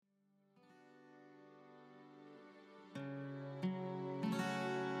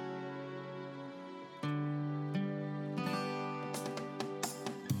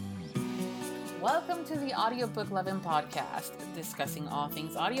Welcome to the Audiobook Lovin podcast, discussing all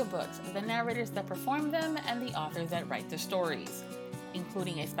things audiobooks, the narrators that perform them, and the authors that write the stories.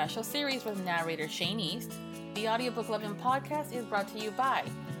 Including a special series with narrator Shane East, the Audiobook Lovin podcast is brought to you by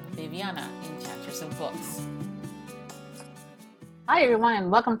Viviana, Enchantress of Books. Hi everyone, and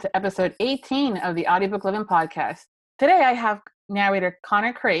welcome to episode 18 of the Audiobook Lovin podcast. Today I have narrator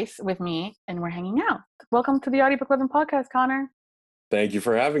Crais with me, and we're hanging out. Welcome to the Audiobook Lovin podcast, Connor. Thank you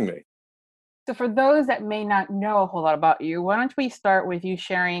for having me. So for those that may not know a whole lot about you, why don't we start with you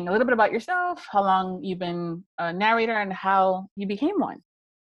sharing a little bit about yourself, how long you've been a narrator, and how you became one?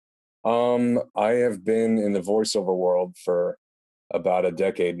 I have been in the voiceover world for about a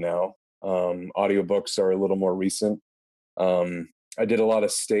decade now. Audiobooks are a little more recent. I did a lot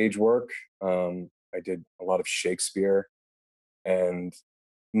of stage work. I did a lot of Shakespeare. And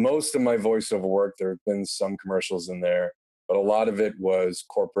most of my voiceover work, there have been some commercials in there, but a lot of it was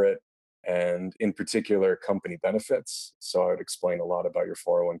corporate and in particular company benefits. So I would explain a lot about your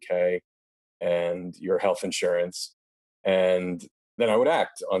 401k and your health insurance. And then I would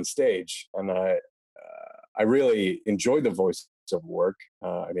act on stage. And I really enjoyed the voiceover work.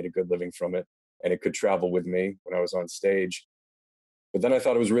 I made a good living from it, and it could travel with me when I was on stage. But then I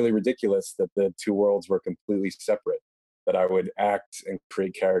thought it was really ridiculous that the two worlds were completely separate, that I would act and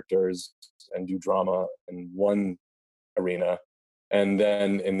create characters and do drama in one arena, and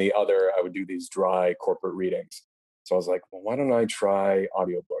then in the other, I would do these dry corporate readings. So I was like, well, why don't I try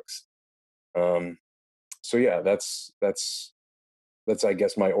audiobooks? So yeah, that's I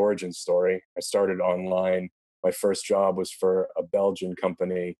guess my origin story. I started online. My first job was for a Belgian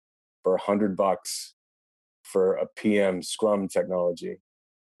company for $100 for a PM Scrum technology.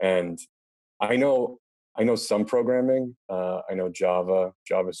 And I know some programming. I know Java,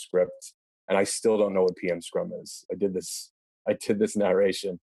 JavaScript, and I still don't know what PM Scrum is. I did this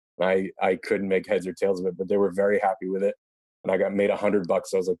narration. And I couldn't make heads or tails of it, but they were very happy with it. And I got made $100.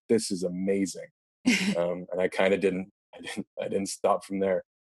 I was like, this is amazing. And I kind of didn't stop from there.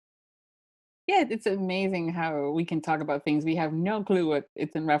 Yeah, it's amazing how we can talk about things we have no clue what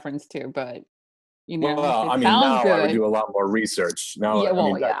it's in reference to, but Well, I mean, now I would do a lot more research. Now,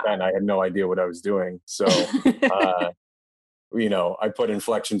 back then I had no idea what I was doing. So, I put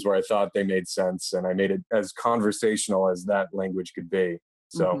inflections where I thought they made sense, and I made it as conversational as that language could be.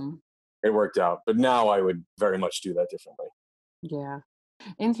 So it worked out. But now I would very much do that differently. Yeah.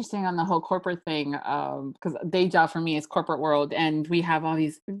 Interesting on the whole corporate thing, because day job for me is corporate world, and we have all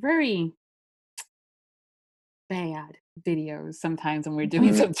these very bad videos sometimes when we're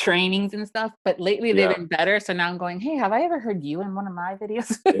doing some trainings and stuff, but lately they've been better. So now I'm going, hey, have I ever heard you in one of my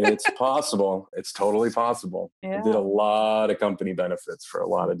videos? It's possible. It's totally possible. Yeah. I did a lot of company benefits for a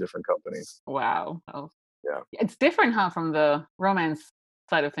lot of different companies. Wow. Oh. Yeah. It's different, huh, from the romance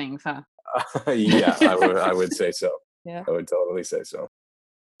side of things, huh? Yeah, I would say so. Yeah. I would totally say so.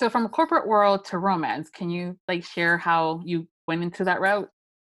 So from corporate world to romance, can you share how you went into that route?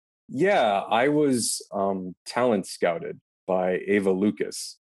 Yeah, I was talent scouted by Ava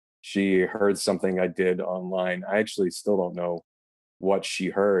Lucas. She heard something I did online. I actually still don't know what she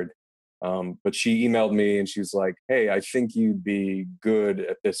heard, but she emailed me and she was like, hey, I think you'd be good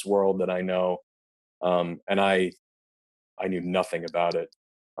at this world that I know. And I knew nothing about it.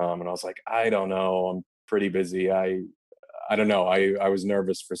 And I was like, I don't know. I'm pretty busy. I don't know. I was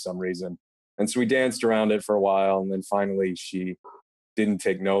nervous for some reason. And so we danced around it for a while. And then finally she didn't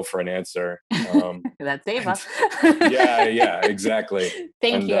take no for an answer. That's Ava. Yeah, exactly.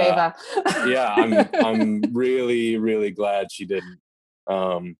 Thank you, Ava. Yeah, I'm really, really glad she didn't.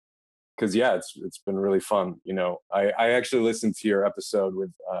 Because it's been really fun. I actually listened to your episode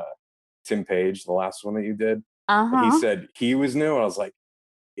with Tim Page, the last one that you did. And he said he was new. And I was like,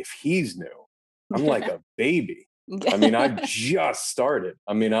 if he's new, I'm like a baby. I mean, I've just started.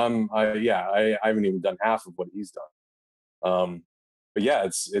 I mean, I haven't even done half of what he's done. But yeah,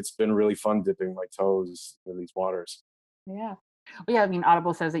 it's been really fun dipping my toes in these waters. Yeah. Well, yeah, I mean,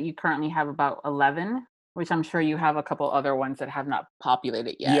 Audible says that you currently have about 11, which I'm sure you have a couple other ones that have not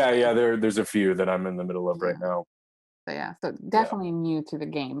populated yet. Yeah, there's a few that I'm in the middle of right now. So definitely new to the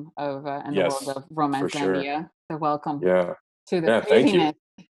game of and the world of romance Zambia. So welcome to the craziness.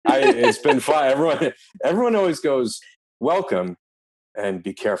 Thank you. It's been fun. Everyone always goes, welcome and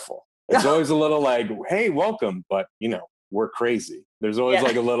be careful. It's always a little like, hey, welcome, but we're crazy. There's always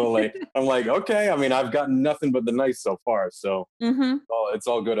like a little I'm like, okay, I mean, I've gotten nothing but the nice so far. So it's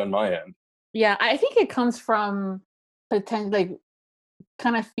all good on my end. Yeah, I think it comes from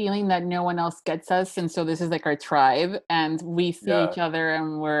kind of feeling that no one else gets us. And so this is like our tribe, and we see each other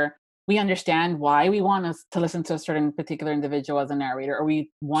and we're we understand why we want us to listen to a certain particular individual as a narrator, or we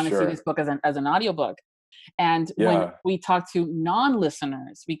want to see this Sure. book as an audiobook. And when Yeah. we talk to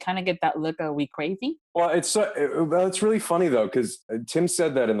non-listeners, we kind of get that look, are we crazy? Well, it's really funny though, because Tim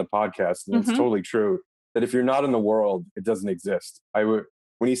said that in the podcast, and it's Mm-hmm. totally true. That if you're not in the world, it doesn't exist.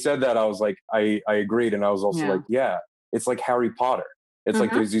 When he said that, I was like, I agreed, and I was also Yeah. like, yeah, it's like Harry Potter. It's like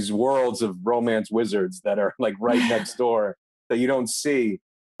Mm-hmm. there's these worlds of romance wizards that are like right next door that you don't see.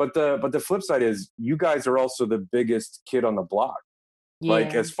 But the flip side is, you guys are also the biggest kid on the block,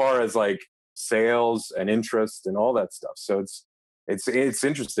 like Yeah. as far as like sales and interest and all that stuff. So it's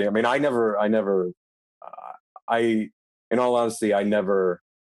interesting. I mean, uh, I, in all honesty, I never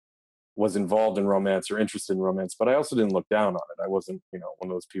was involved in romance or interested in romance, but I also didn't look down on it. I wasn't, one of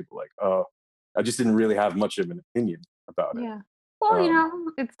those people like, oh, I just didn't really have much of an opinion about it. Yeah.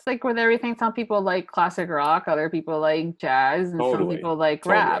 Well, it's like with everything. Some people like classic rock, other people like jazz, and some Totally, people like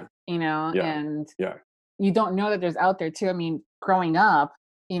rap, totally. Yeah, and yeah, you don't know that there's out there too. I mean, growing up,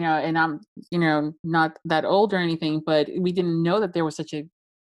 and I'm, not that old or anything, but we didn't know that there was such a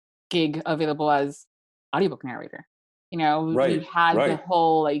gig available as audiobook narrator. We right, had the right.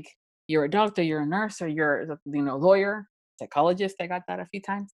 whole like, you're a doctor, you're a nurse, or you're lawyer, psychologist. I got that a few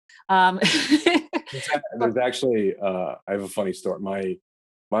times. Um, There's actually, I have a funny story.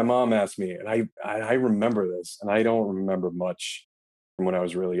 My mom asked me, and I remember this, and I don't remember much from when I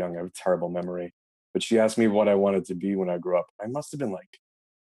was really young. I have a terrible memory, but she asked me what I wanted to be when I grew up. I must have been like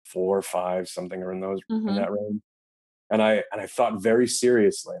 4 or 5, something or in mhm. that range. And I thought very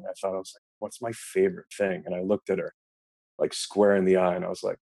seriously, and I was like, "What's my favorite thing?" And I looked at her like square in the eye, and I was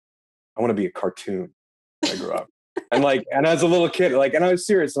like, "I want to be a cartoon." When I grew up, and as a little kid, and I was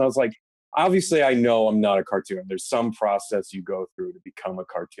serious, and I was like, "Obviously, I know I'm not a cartoon. There's some process you go through to become a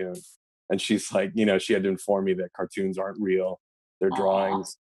cartoon." And she's like, she had to inform me that cartoons aren't real; they're Aw,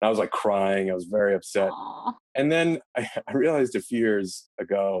 drawings. And I was like crying. I was very upset. aw. And then I realized a few years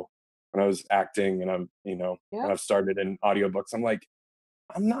ago when I was acting, and Yep. I've started in audiobooks. I'm like,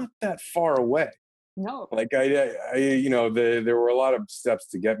 I'm not that far away. No. Like there were a lot of steps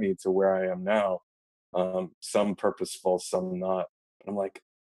to get me to where I am now. Some purposeful, some not. But I'm like,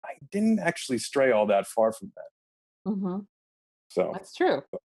 I didn't actually stray all that far from that. Mhm. So That's true.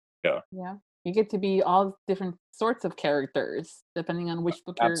 yeah, Yeah. You get to be all different sorts of characters depending on which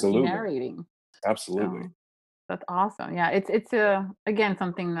book you're absolutely, narrating. absolutely. So, that's awesome. Yeah, it's again,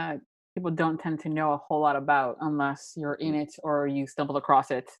 something that people don't tend to know a whole lot about unless you're in Mm, it or you stumble across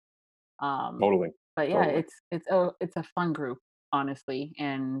it. Um, totally, but yeah, totally. it's a fun group, honestly,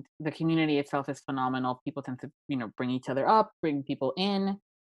 and the community itself is phenomenal. People tend to, bring each other up, bring people in,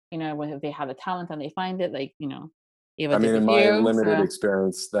 when they have a talent and they find it, like, Eva I did mean, in with my you. limited So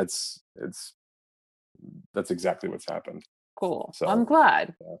experience, that's exactly what's happened. cool. Well, I'm So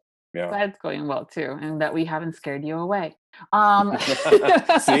glad. yeah. Glad it's going well too, and that we haven't scared you away. Um,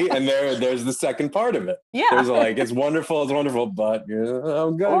 See, and there's the second part of it. yeah. There's like, it's wonderful, but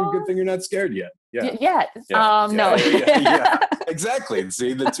oh, good Well, thing you're not scared yet. Yeah, yet. yeah, yeah, No. yeah, yeah, yeah. Exactly.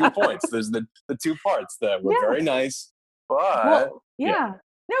 See, the 2 points. There's the 2 parts that were Yeah. very nice, but Well, yeah, yeah.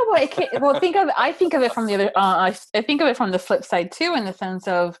 No, but well, I think of it from the other. I think of it from the flip side too, in the sense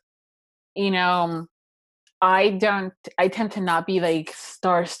of, you know, I tend to not be like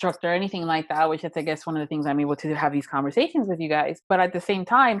starstruck or anything like that, which is, I guess, one of the things I'm able to have these conversations with you guys. But at the same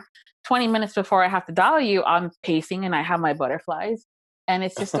time, 20 minutes before I have to dial you, I'm pacing and I have my butterflies. And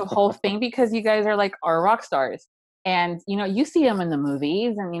it's just a whole thing because you guys are like our rock stars. And, you see them in the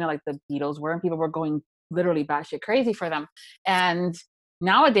movies and, like the Beatles were, and people were going literally batshit crazy for them. And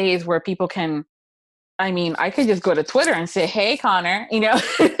nowadays, where people can, I mean, I could just go to Twitter and say, "Hey, Connor."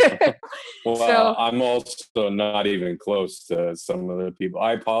 well, So, I'm also not even close to some of the people.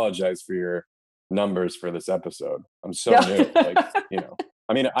 I apologize for your numbers for this episode. I'm so no. new.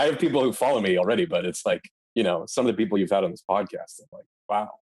 I mean, I have people who follow me already, but it's like, some of the people you've had on this podcast, I'm like, wow,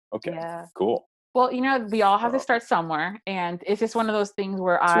 okay, Yeah. cool. Well, we all have to Uh, start somewhere. And it's just one of those things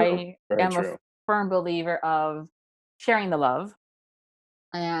where true. I Very am a true. firm believer of sharing the love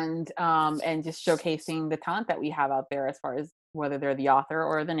and just showcasing the talent that we have out there, as far as whether they're the author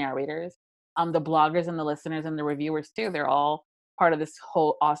or the narrators, the bloggers and the listeners and the reviewers too. They're all part of this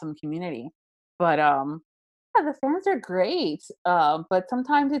whole awesome community. But yeah, the fans are great. But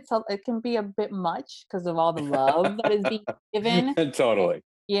sometimes it can be a bit much because of all the love that is being given. Totally.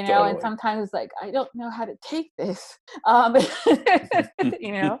 And Totally. sometimes it's like, I don't know how to take this. um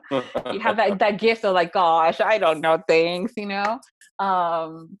you know you have that gift of like, gosh, I don't know things. But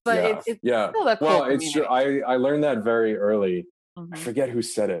Yeah. it's Yeah. still a cool Well, it's true. community. I learned that very early. I Hmm. forget who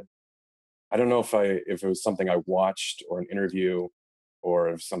said it. I don't know if it was something I watched or an interview, or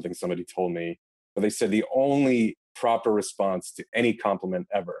of something somebody told me. But they said the only proper response to any compliment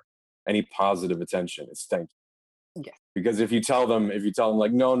ever, any positive attention, is thank you. Yes. Because if you tell them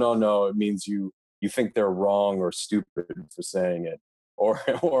like no, no, no, it means you think they're wrong or stupid for saying it, or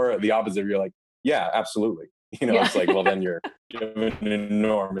the opposite. You're like, yeah, absolutely. Yeah. It's like, well, then you're giving an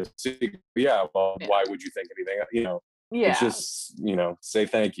enormous secret. Yeah, well, Yeah. why would you think anything? It's Yeah. just, say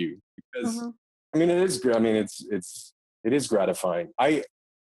thank you, because Mhm. I mean, it is. I mean, it is gratifying. I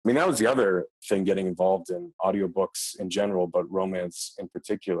mean, that was the other thing, getting involved in audiobooks in general, but romance in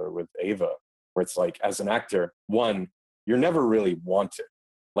particular with Ava, where it's like, as an actor, one, you're never really wanted.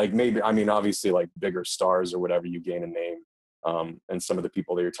 Like, maybe, I mean, obviously, like bigger stars or whatever, you gain a name, and some of the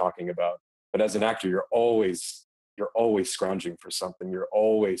people that you're talking about. But as an actor, you're always scrounging for something. You're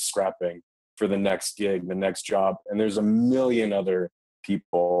always scrapping for the next gig, the next job. And there's a million other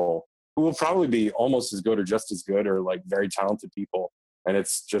people who will probably be almost as good or just as good, or like very talented people, and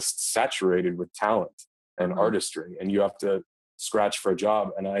it's just saturated with talent and Mhm. artistry, and you have to scratch for a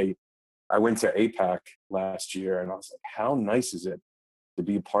job. And I went to APAC last year, and I was like, how nice is it to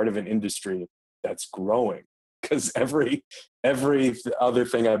be part of an industry that's growing? Because every other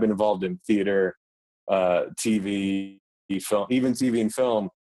thing I've been involved in, theater, TV, film, even TV and film,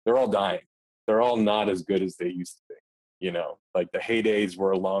 they're all dying. They're all not as good as they used to be. Like the heydays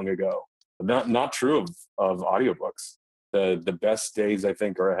were long ago. Not true of audiobooks. The best days, I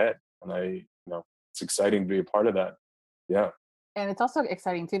think, are ahead, and it's exciting to be a part of that. Yeah. And it's also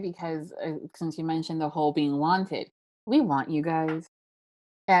exciting too because since you mentioned the whole being wanted, we want you guys.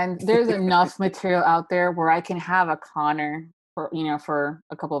 And there's enough material out there where I can have a Connor for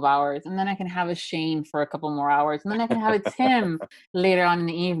a couple of hours, and then I can have a Shane for a couple more hours, and then I can have a Tim later on in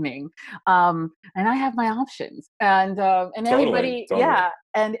the evening. And I have my options, and Totally, everybody, totally. yeah,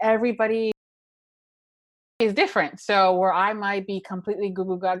 and everybody is different. So where I might be completely goo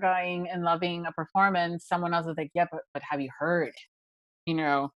goo gagaing and loving a performance, someone else is like, yeah, but have you heard? you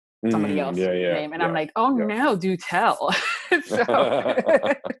know, somebody else's Yeah, yeah, name. And I'm yeah, like, oh yeah. no, do tell. So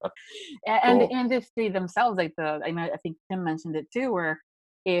and the Cool. industry themselves, like I think Tim mentioned it too, where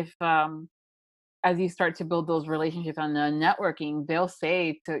if as you start to build those relationships on the networking, they'll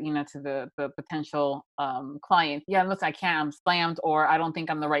say to the potential client, yeah, listen, I can't, I'm slammed, or I don't think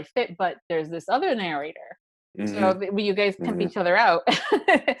I'm the right fit, but there's this other narrator. So Hmm. you guys pimp Hmm. each other out in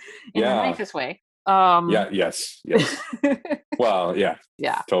the Yeah. nicest way. Yeah. Yes. Yes. Well, yeah.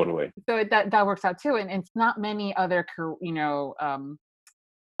 Yeah. Totally. So that works out too, and it's not many other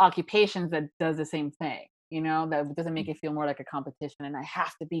occupations that does the same thing. That doesn't make it feel more like a competition, and I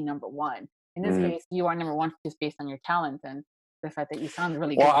have to be number one. In this Mhm. case, you are number one just based on your talent and the fact that you sound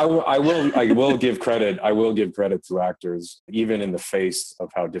really Well, good. I will give credit. I will give credit to actors, even in the face of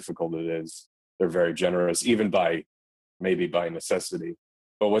how difficult it is. They're very generous, even maybe by necessity.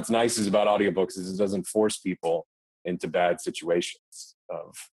 But what's nice is about audiobooks is it doesn't force people into bad situations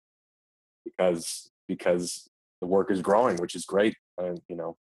because the work is growing, which is great.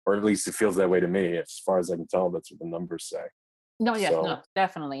 Or at least it feels that way to me. As far as I can tell, that's what the numbers say. No, yes, no, So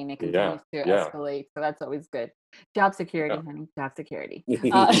definitely, and it yeah, continues to yeah, escalate. So that's always good. Job security, yeah, honey, job security.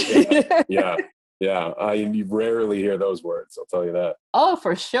 yeah, yeah, yeah. You rarely hear those words. I'll tell you that. Oh,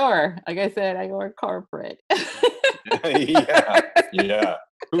 for sure. Like I said, I work corporate. Yeah, yeah.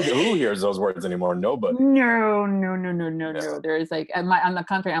 Who hears those words anymore? Nobody. No, no, no, no, no, Yeah, no. There's like on the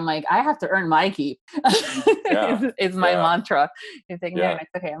contrary, I'm like, I have to earn my keep. yeah, is my yeah, mantra. It's like, no, yeah.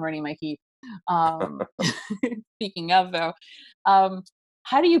 it's okay, I'm earning my keep. Um Speaking of though, um,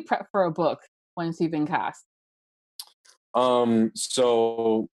 how do you prep for a book once you've been cast?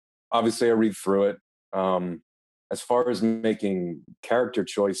 So obviously I read through it. As far as making character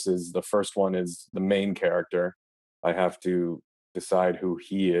choices, the first one is the main character. I have to decide who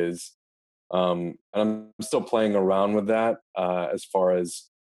he is. And I'm still playing around with that, as far as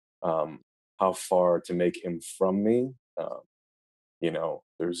um, how far to make him from me.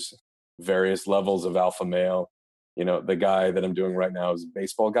 There's various levels of alpha male. The guy that I'm doing right now is a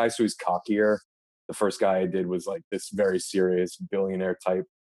baseball guy, so he's cockier. The first guy I did was like this very serious billionaire type.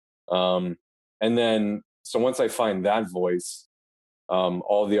 And then, so once I find that voice,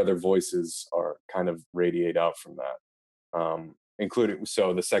 all the other voices are kind of radiate out from that, including,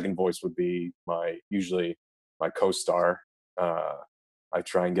 so the second voice would be usually my co-star. Uh, I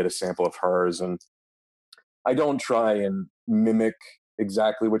try and get a sample of hers, and I don't try and mimic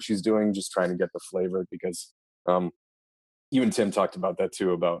exactly what she's doing, just trying to get the flavor, because um, you and Tim talked about that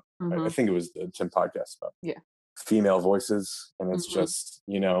too, about, I Mhm. think it was the Tim podcast, about Yeah. female voices. And it's Mhm. just,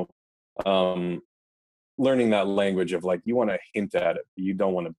 um, learning that language of like, you want to hint at it, but you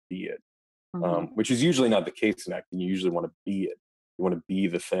don't want to be it, Mhm. which is usually not the case in acting. You usually want to be it. You want to be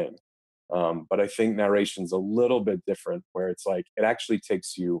the thing. But I think narration's a little bit different, where it's like it actually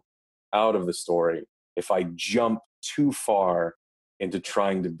takes you out of the story if I jump too far into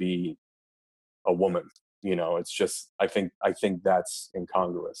trying to be a woman. It's just I think that's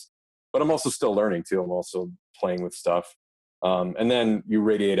incongruous. But I'm also still learning too. I'm also playing with stuff. And then you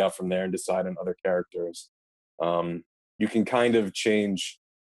radiate out from there and decide on other characters. You can kind of change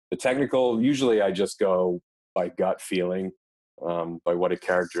the technical. Usually I just go by gut feeling, by what a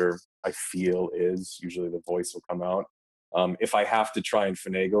character I feel is. Usually the voice will come out. If I have to try and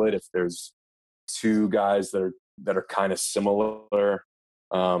finagle it, if there's two guys that are kind of similar,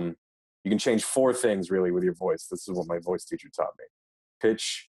 you can change four things really with your voice. This is what my voice teacher taught me: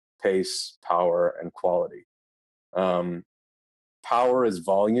 pitch, pace, power, and quality. Um, Power is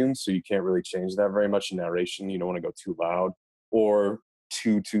volume, so you can't really change that very much in narration. You don't want to go too loud or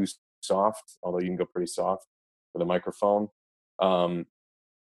too soft, although you can go pretty soft with a microphone. Um,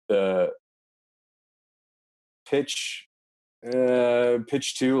 the pitch,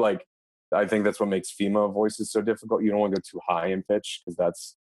 pitch too, like I think that's what makes female voices so difficult. You don't want to go too high in pitch because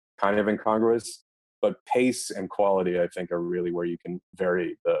that's kind of incongruous. But pace and quality, I think, are really where you can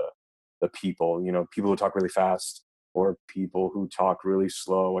vary the people. People who talk really fast or people who talk really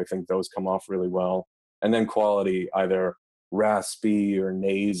slow. I think those come off really well. And then quality, either raspy or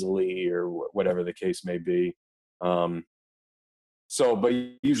nasally or whatever the case may be. But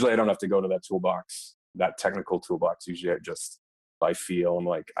usually I don't have to go to that toolbox, that technical toolbox. Usually I feel, I'm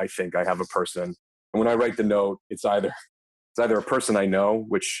like, I think I have a person. And when I write the note, it's either a person I know,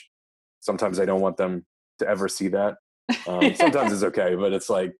 which sometimes I don't want them to ever see that. Sometimes it's okay, but it's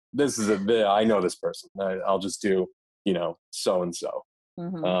like, I know this person. I'll just do, so and so.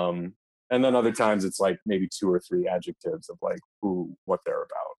 And then other times it's like maybe two or three adjectives of like what they're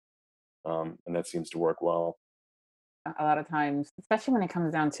about. And that seems to work well. A lot of times, especially when it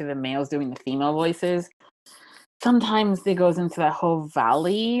comes down to the males doing the female voices, sometimes it goes into that whole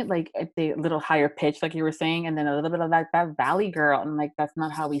valley, like the little higher pitch, like you were saying, and then a little bit of that valley girl, and like that's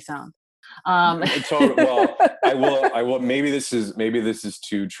not how we sound. Well, I will. Maybe this is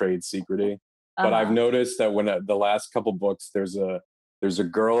too trade secrety, but I've noticed that when the last couple books, there's a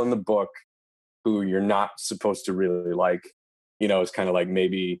girl in the book who you're not supposed to really like. It's kind of like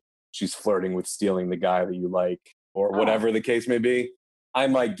maybe she's flirting with stealing the guy that you like, or whatever the case may be. I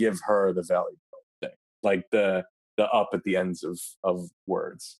might give her the valley girl thing, like the up at the ends of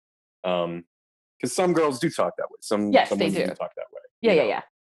words, because some girls do talk that way. Some they women do talk that way. Yeah.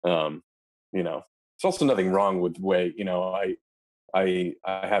 It's also nothing wrong with the way, I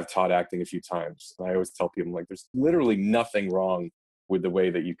have taught acting a few times, and I always tell people, like, there's literally nothing wrong with the way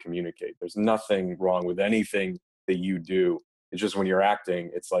that you communicate. There's nothing wrong with anything that you do. It's just when you're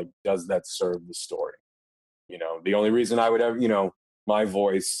acting, it's like, does that serve the story? The only reason I would have, my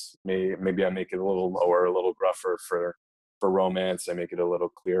voice, maybe I make it a little lower, a little gruffer for romance. I make it a little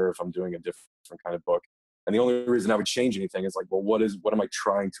clearer if I'm doing a different kind of book. And the only reason I would change anything is like, well, what am I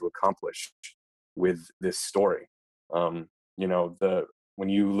trying to accomplish with this story? When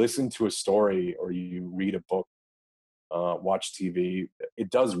you listen to a story or you read a book, watch TV, it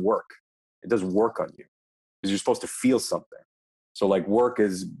does work. It does work on you because you're supposed to feel something. So like work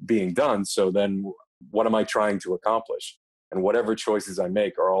is being done. So then what am I trying to accomplish? And whatever choices I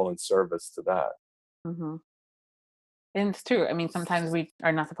make are all in service to that. Mm-hmm. And it's true. I mean, sometimes we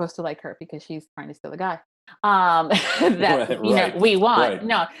are not supposed to like her because she's trying to steal a guy. That we want. Right.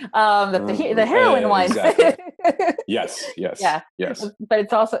 No, the heroine wants. Exactly. Yes. Yeah. Yes. But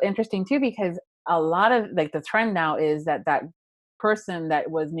it's also interesting too, because a lot of like the trend now is that person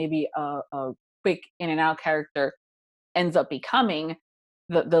that was maybe a quick in and out character ends up becoming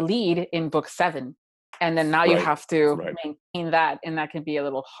the lead in book 7. And then now you have to maintain that, and that can be a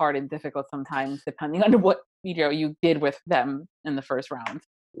little hard and difficult sometimes, depending on what you did with them in the first round.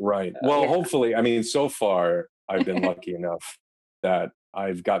 Right. Well, hopefully, I mean, so far I've been lucky enough that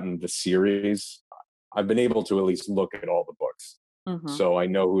I've gotten the series. I've been able to at least look at all the books, so I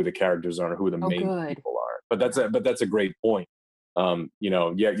know who the characters are and who the main people are. But that's a great point.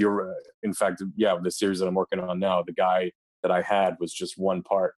 You're in fact, the series that I'm working on now, the guy that I had was just one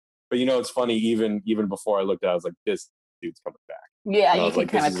part. But it's funny, even before I looked at it, I was like, this dude's coming back. Yeah, you can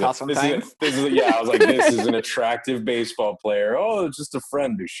kind of tell sometimes. I was like, this is an attractive baseball player. Oh, it's just a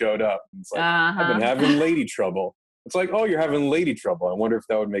friend who showed up. And it's like, I've been having lady trouble. It's like, oh, you're having lady trouble. I wonder if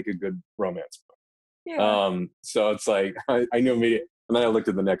that would make a good romance book. Yeah. So it's like, I knew immediately. And then I looked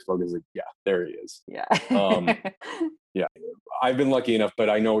at the next book and was like, yeah, there he is. Yeah. Yeah. I've been lucky enough, but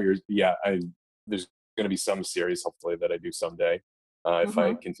I know there's going to be some series, hopefully, that I do someday. If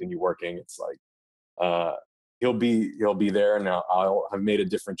I continue working, it's like, he'll be there, and I'll have made a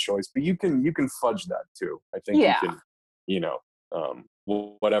different choice. But you can fudge that too. I think you Yeah. can,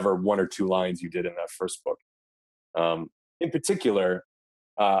 whatever 1 or 2 lines you did in that first book. In particular,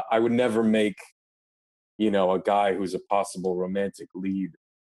 I would never make, a guy who's a possible romantic lead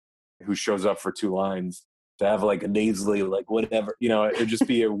who shows up for 2 lines to have like a nasally, like whatever, it'd just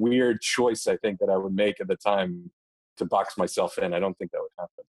be a weird choice, I think, that I would make at the time to box myself in. I don't think that would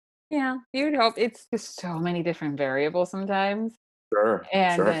happen. Yeah, you'd hope. It's just so many different variables sometimes. Sure,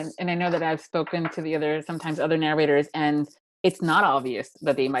 And sure. then, and I know that I've spoken to sometimes other narrators, and it's not obvious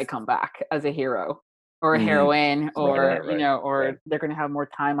that they might come back as a hero or a Mm, heroine, right, or right, right, right. or they're going to have more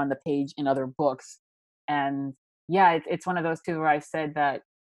time on the page in other books. And yeah, it's one of those two where I said that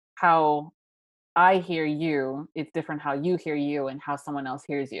how I hear you, it's different how you hear you and how someone else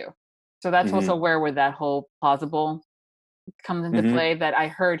hears you. So that's Hmm. also where that whole plausible comes into Hmm. play, that I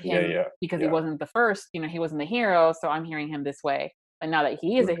heard Yeah, him yeah, because he yeah. wasn't the first, he wasn't the hero, so I'm hearing him this way. But now that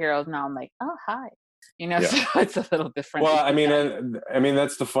he is a Right. hero, now I'm like, oh hi. Yeah. So it's a little different Well, I between mean, them. I mean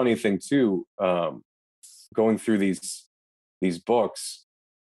that's the funny thing too. Going through these books,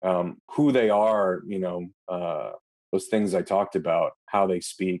 who they are, those things I talked about, how they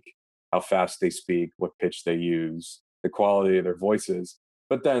speak, how fast they speak, what pitch they use, the quality of their voices,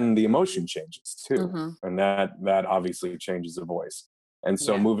 but then the emotion changes too, Hmm. and that obviously changes the voice. And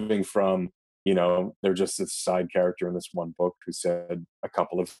so Yeah. moving from, they're just this side character in this one book who said a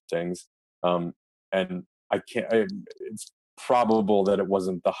couple of things, um, and it's probable that it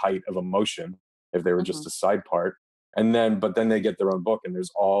wasn't the height of emotion if they were Hmm. just a side part, but then they get their own book, and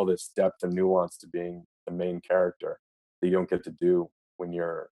there's all this depth and nuance to being the main character that you don't get to do when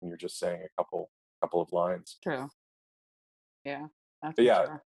you're just saying a couple of lines. True. Yeah, that's But for yeah,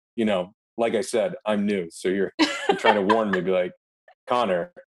 sure. like I said, I'm new, so you're trying to warn me, be like,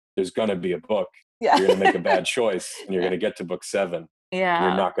 Connor, there's gonna be a book. Yeah. You're gonna make a bad choice, and you're gonna get to book 7, and you're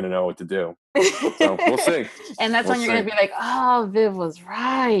Yeah. not gonna know what to do. So we'll see. And that's We'll when you're gonna see. be like, oh, Viv was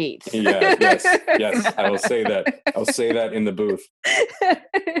right. Yeah, yes, yes. I will say that. I'll say that in the booth.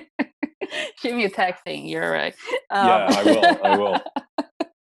 Shoot me a text saying you're right. Yeah, I will. I will.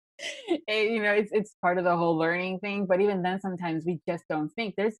 It's part of the whole learning thing. But even then, sometimes we just don't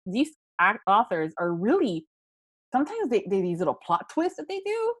think. There's these authors are really, sometimes they these little plot twists that they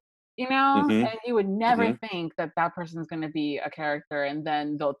do, Hmm. and you would never Hmm. think that that person's going to be a character, and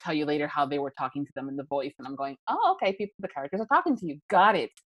then they'll tell you later how they were talking to them in the voice, and I'm going, oh, okay, the characters are talking to you, got it.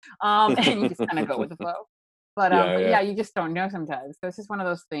 And you just kind of go with the flow. Yeah, But yeah. yeah, you just don't know sometimes. So it's just one of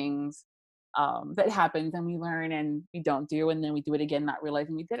those things that happens, and we learn, and we don't do, and then we do it again, not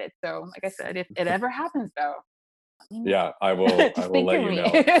realizing we did it. So, like I said, if it ever happens, though, let me know. Yeah, I will. I Just will think let of you me. know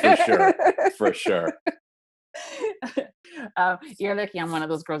for sure. For sure. You're lucky I'm one of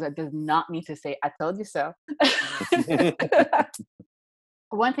those girls that does not need to say, I told you so.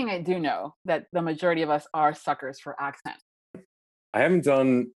 One thing I do know that the majority of us are suckers for accent. I haven't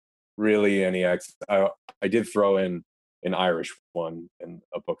done really any accents. I did throw in an Irish one in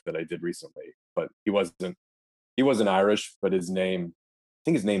a book that I did recently, but he wasn't Irish, but I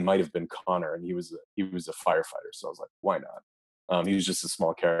think his name might have been Connor, and he was a firefighter. So I was like, why not? He was just a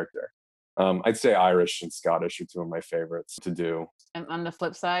small character. I'd say Irish and Scottish are 2 of my favorites to do. And on the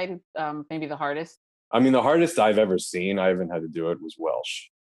flip side, maybe the hardest. I mean, the hardest I've ever seen, I haven't had to do it, was Welsh.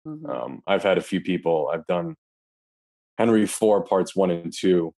 Hmm. I've had a few people. I've done Henry IV parts 1 and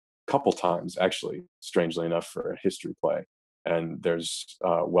 2 a couple times, actually, strangely enough, for a history play. And there's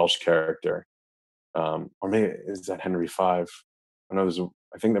a Welsh character, or maybe is that Henry V? I know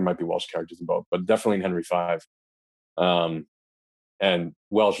I think there might be Welsh characters in both, but definitely in Henry V. Um, and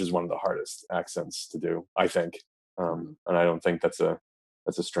Welsh is one of the hardest accents to do, I think. Hmm. And I don't think that's a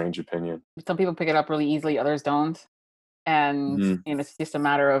strange opinion. Some people pick it up really easily, others don't. And Hmm. it's just a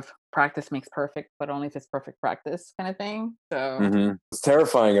matter of practice makes perfect, but only if it's perfect practice kind of thing. So, Hmm. It's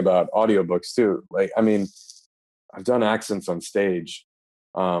terrifying about audiobooks too. Like, I mean, I've done accents on stage,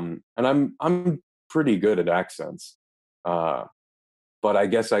 and I'm pretty good at accents, uh, but I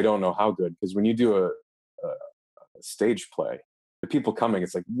guess I don't know how good, because when you do a stage play, the people coming,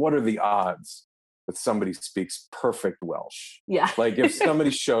 it's like, what are the odds that somebody speaks perfect Welsh? yeah. Like, if somebody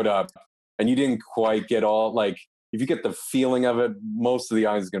showed up and you didn't quite get all, like, if you get the feeling of it, most of the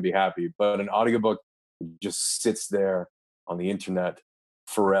audience is going to be happy. But an audiobook just sits there on the internet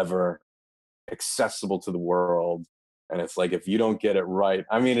forever, accessible to the world. And it's like, if you don't get it right,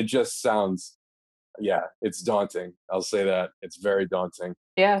 I mean, it just sounds, yeah, it's daunting. I'll say that. It's very daunting.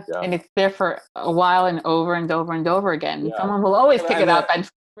 Yeah, Yeah. and it's there for a while and over and over and over again. Yeah. Someone will always And, pick and it up that,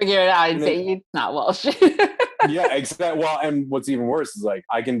 and figure it out and and say, it, it's not Welsh. yeah, exactly. Well, and what's even worse is, like,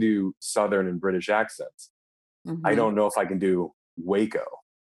 I can do Southern and British accents. I Mm-hmm. don't know if I can do Waco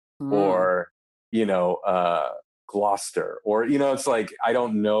Mm. or, Gloucester, or, it's like, I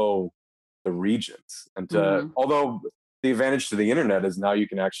don't know the regions. And Mm-hmm. although the advantage to the internet is now you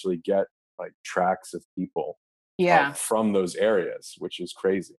can actually get like tracks of people Yeah. from those areas, which is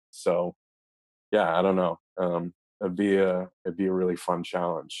crazy. So yeah, I don't know. It'd be a really fun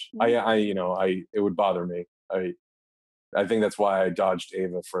challenge. It would bother me. I think that's why I dodged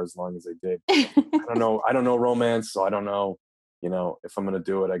Ava for as long as I did. I don't know romance, so I don't know. If I'm gonna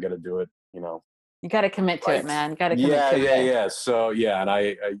do it, I got to do it. You got to commit to it, Right. man. You got to commit Yeah, to yeah, it. yeah. So yeah, and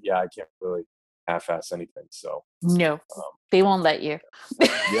I can't really half-ass anything. So No, um, they won't let you.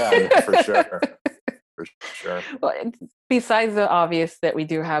 yeah, no, for sure, for sure. Well, besides the obvious that we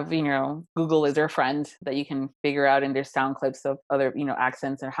do have, Google is our friend that you can figure out, and there's sound clips of other,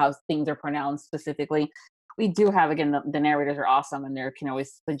 accents and how things are pronounced specifically. We do have, again, the narrators are awesome, and there can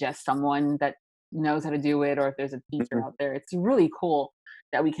always suggest someone that knows how to do it, or if there's a teacher Mhm. out there. It's really cool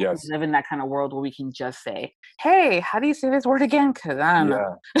that we can Yes. live in that kind of world where we can just say, "Hey, how do you say this word again?" Because I don't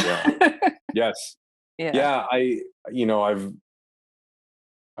Yeah. Yeah. know. Yes. Yeah. Yeah.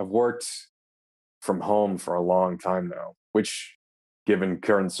 I've worked from home for a long time now, which, given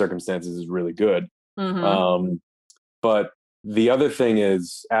current circumstances, is really good. Mm-hmm. Um, but the other thing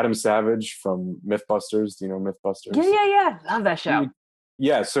is Adam Savage from MythBusters. Do you know Yeah, MythBusters? yeah, yeah. Love that show.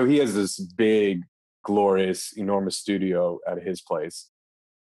 Yeah, so he has this big, glorious, enormous studio at his place,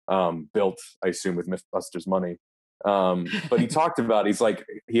 built, I assume, with MythBusters money. But he talked about, he's like,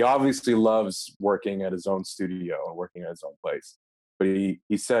 he obviously loves working at his own studio and working at his own place. But he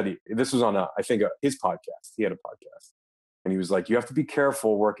said, this was on, I think, his podcast. He had a podcast. And he was like, you have to be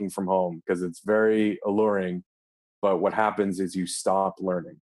careful working from home because it's very alluring. But what happens is you stop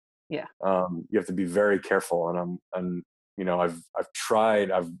learning. Yeah. You have to be very careful. And I've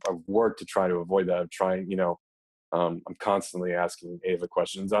worked to try to avoid that. I'm trying, I'm constantly asking Ava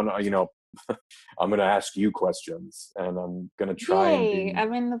questions. I'm going to ask you questions, and I'm going to try and Yay! be.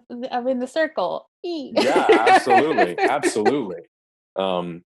 I'm in the circle. Eee. Yeah, absolutely, absolutely.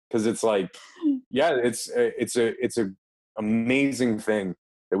 Because it's like, yeah, it's a amazing thing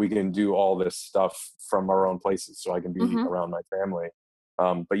that we can do all this stuff from our own places, so I can be Mhm. around my family.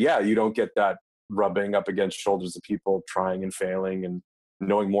 But yeah, you don't get that rubbing up against shoulders of people trying and failing and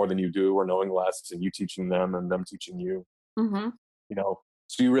knowing more than you do or knowing less, and you teaching them and them teaching you. Mhm.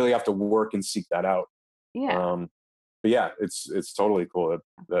 So you really have to work and seek that out. Yeah. Um, but yeah, it's totally cool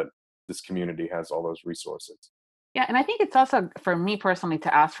that this community has all those resources. Yeah, and I think it's also, for me personally,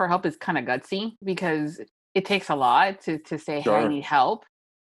 to ask for help is kind of gutsy because it takes a lot to say, "Hey, I Sure, need help."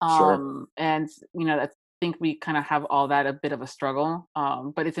 sure. And I think we kind of have all that a bit of a struggle.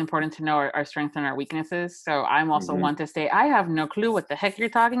 But it's important to know our strengths and our weaknesses. So I'm also Hmm. one to say, I have no clue what the heck you're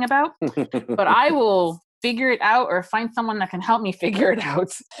talking about, but I will figure it out or find someone that can help me figure it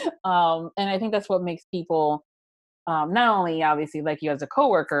out. And I think that's what makes people, not only obviously like you as a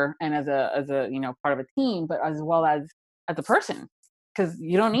coworker and as a part of a team, but as well as a person. Because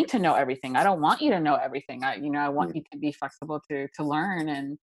you don't need to know everything. I don't want you to know everything. I want you to be flexible to learn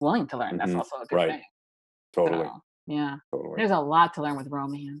and willing to learn. That's Hmm. also a good Right. thing. Totally. So yeah, Totally. there's a lot to learn with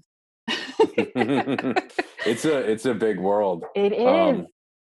romance. It's a big world. It is. Um,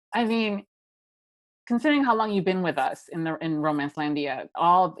 I mean, considering how long you've been with us in Romance Landia,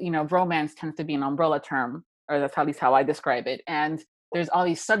 all romance tends to be an umbrella term, or that's at least how I describe it. And there's all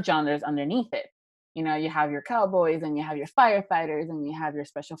these subgenres underneath it. You have your cowboys, and you have your firefighters, and you have your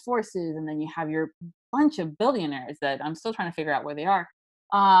special forces, and then you have your bunch of billionaires that I'm still trying to figure out where they are.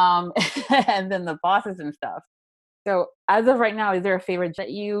 Um, and then the bosses and stuff. So, as of right now, is there a favorite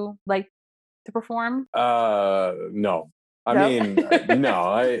that you like to perform? no. I No. mean,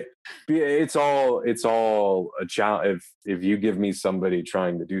 no. It's all a challenge. If you give me somebody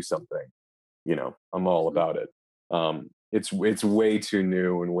trying to do something, I'm all about it. It's way too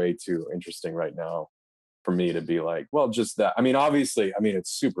new and way too interesting right now for me to be like, well, just that. I mean, obviously,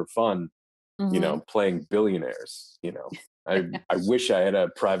 it's super fun, Hmm. playing billionaires. I wish I had a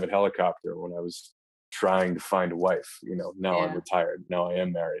private helicopter when I was trying to find a wife. Now I'm Yeah. retired. Now I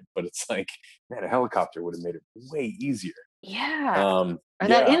am married, but it's like, man, a helicopter would have made it way easier. Yeah. Or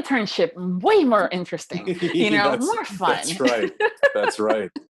that Yeah. internship, way more interesting, that's more that's fun. right. That's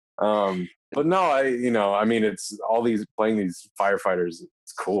right. But no, it's all these playing these firefighters.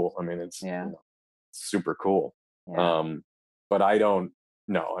 It's cool. It's Yeah. super cool. Yeah. Um, but I don't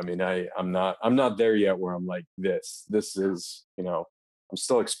know. I'm not there yet where I'm like this is, I'm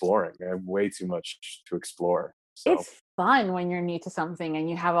still exploring. I have way too much to explore. So It's fun when you're new to something and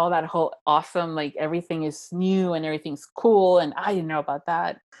you have all that whole awesome, like everything is new and everything's cool. And I didn't know about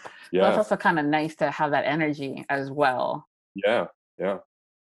that. So it's Yeah. also kind of nice to have that energy as well. Yeah. Yeah.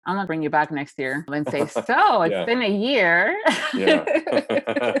 I'm gonna bring you back next year and say, so it's Yeah. been a year. Yeah.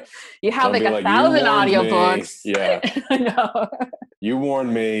 You have I'll like be like, you 1,000 warned me. audiobooks. Yeah. No. You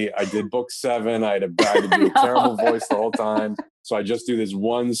warned me. I did book 7. I had to do a terrible voice the whole time. So I just do this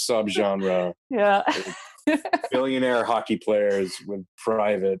one subgenre. Yeah. Billionaire hockey players with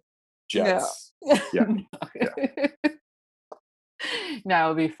private Yeah. jets. Yeah. Yeah. No, it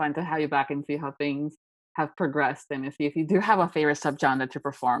would be fun to have you back and see how things have progressed and to see if you do have a favorite subgenre to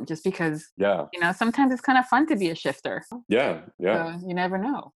perform, just because, Yeah. sometimes it's kind of fun to be a shifter. Yeah. Yeah. So you never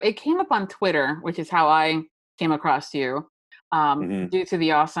know. It came up on Twitter, which is how I came across you, Hmm. due to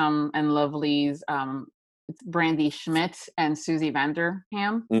the awesome and lovely's it's Brandy Schmidt and Susie Vanderham.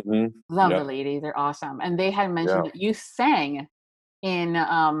 Hmm. Love the Yep. ladies, they're awesome. And they had Yeah. mentioned that you sang in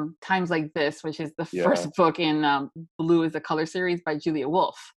Times Like This, which is the Yeah. first book in Blue is the Color series by Julia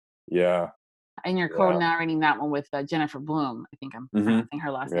Wolf. Yeah. And you're Yeah. co-narrating that one with Jennifer Bloom. I think I'm Hmm. pronouncing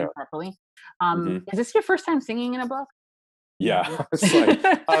her last name Yeah. properly. Hmm. Is this your first time singing in a book? Yeah. It's like,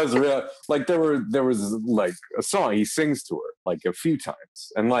 I was real, like, there was like a song he sings to her like a few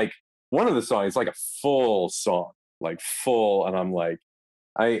times. And like one of the songs, like a full song, like full. And I'm like,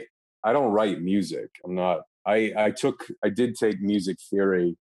 I I don't write music. I'm not. I did take music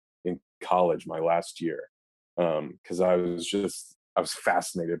theory in college my last year, because I was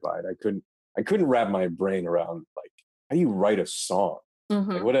fascinated by it. I couldn't wrap my brain around, like, how do you write a song? Like,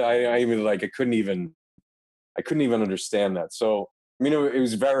 Hmm. what I even like I couldn't even understand that. So I mean, it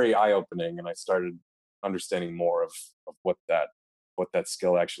was very eye opening, and I started understanding more of what that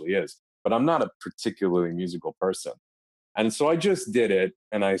skill actually is. But I'm not a particularly musical person. And so I just did it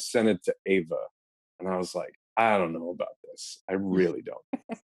and I sent it to Ava. And I was like, I don't know about this. I really don't.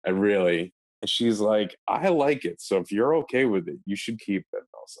 I really. And she's like, I like it. So if you're okay with it, you should keep it. And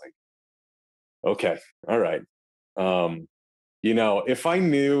I was like, okay, all right. Um, if I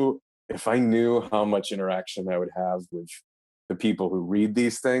knew how much interaction I would have with the people who read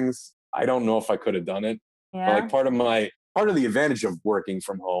these things, I don't know if I could have done it. But like Yeah. part of the advantage of working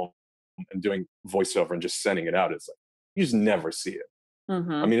from home and doing voiceover and just sending it out is like you just never see it. I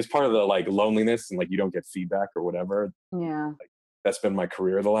Hmm. mean, it's part of the like loneliness and like you don't get feedback or whatever. Yeah. Like that's been my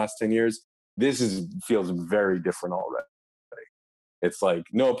career the last 10 years. Feels very different already. It's like,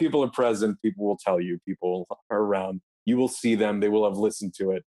 no, people are present, people will tell you, people are around, you will see them, they will have listened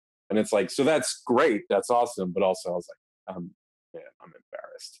to it. And it's like, so that's great, that's awesome. But also I was like, man, I'm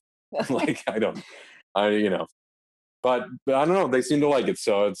embarrassed. Like but I don't know, they seem to like it,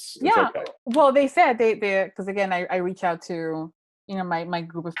 so it's Yeah. okay. Well, they said they because again, I reach out to my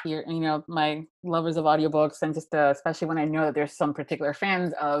group of peer, my lovers of audiobooks, and just especially when I know that there's some particular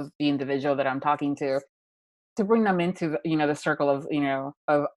fans of the individual that I'm talking to bring them into the circle of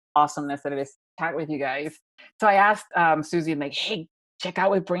of awesomeness that it is to chat with you guys. So I asked Susie, like, hey, check out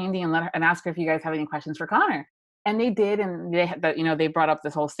with Brandy and let her and ask her if you guys have any questions for Connor. And they did, and they had they brought up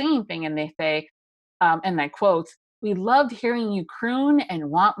this whole singing thing, and they say, and I quote, "We loved hearing you croon and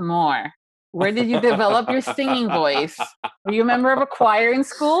want more. Where did you develop your singing voice? Were you a member of a choir in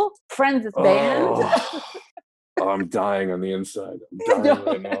school? Friends with band?" Oh, I'm dying on the inside. I'm dying No.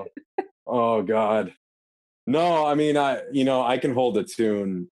 right now. Oh God. No, I mean, I can hold a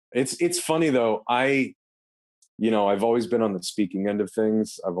tune. It's funny though. I've always been on the speaking end of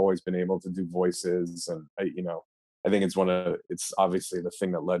things. I've always been able to do voices, and I think it's obviously the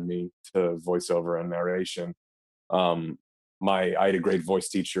thing that led me to voiceover and narration. Um, I had a great voice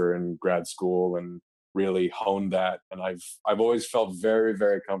teacher in grad school and really honed that, and I've always felt very,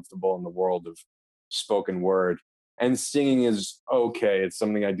 very comfortable in the world of spoken word. And singing is okay. It's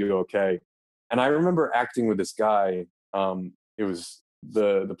something I do okay. And I remember acting with this guy. It was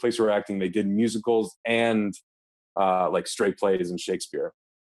the place we were acting. They did musicals and like straight plays and Shakespeare.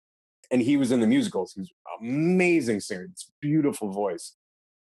 And he was in the musicals. He was an amazing singer, this beautiful voice.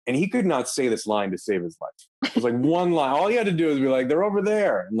 And he could not say this line to save his life. It was like one line. All he had to do was be like, "They're over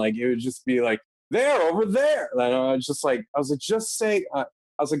there," and like it would just be like, "They're over there." And I was like, just say. I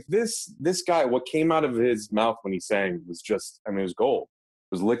was like, this guy. What came out of his mouth when he sang was just. I mean, it was gold.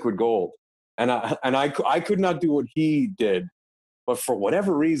 It was liquid gold. And I could not do what he did, but for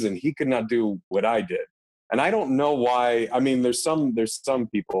whatever reason, he could not do what I did. And I don't know why. I mean, there's some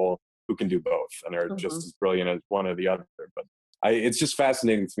people who can do both and are just Mhm. as brilliant as one or the other. But it's just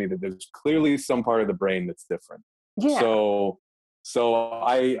fascinating to me that there's clearly some part of the brain that's different. Yeah. So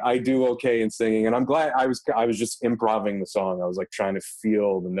I do okay in singing, and I'm glad I was just improvising the song. I was like trying to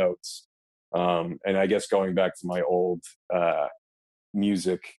feel the notes, And I guess going back to my old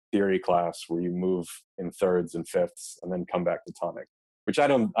music theory class where you move in thirds and fifths and then come back to tonic, which I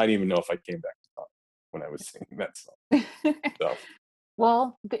didn't even know if I came back to tonic when I was singing that song. So.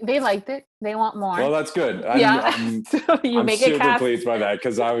 Well, they liked it. They want more. Well, that's good. Yeah. So you I'm make it super cast. pleased by that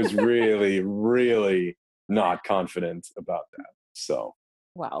because I was really, really not confident about that. So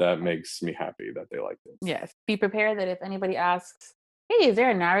Wow. that makes me happy that they liked it. Yes. Be prepared that if anybody asks, hey, is there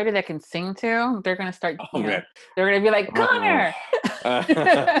a narrator that can sing too? They're going to start, Man. they're going to be like, Connor.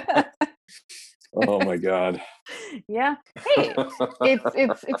 Oh my God. Yeah. Hey,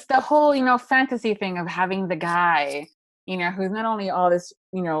 it's the whole, fantasy thing of having the guy, who's not only all this,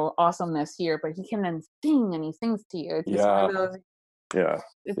 awesomeness here, but he can then sing and he sings to you. It's just one of those,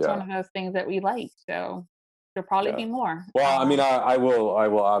 it's one of those things that we like. So there'll probably be more. Well, I mean, I will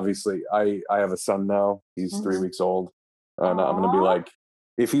obviously, I have a son now. He's 3 weeks old. And I'm going to be like,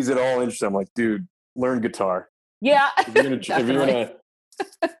 if he's at all interested, I'm like, dude, learn guitar. Yeah. If you're gonna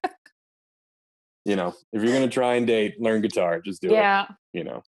if you're gonna try and date, learn guitar. Just do it.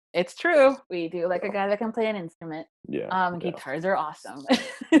 It's true. We do like a guy that can play an instrument. Yeah. Guitars are awesome.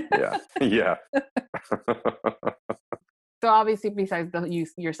 Yeah. So obviously, besides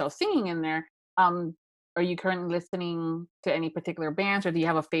yourself singing in there, are you currently listening to any particular bands, or do you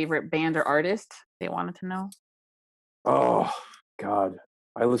have a favorite band or artist they wanted to know? Oh God,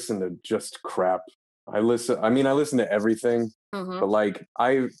 I listen to just crap. I listen to everything, but like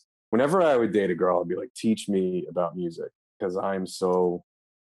whenever I would date a girl, I'd be like, teach me about music because I'm so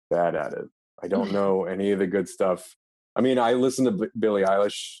bad at it. I don't know any of the good stuff. I mean, I listen to Billie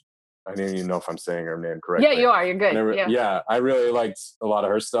Eilish. I don't even know if I'm saying her name correctly. Yeah, you are. You're good. I really liked a lot of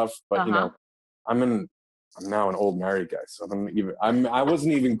her stuff, but I'm now an old married guy, so I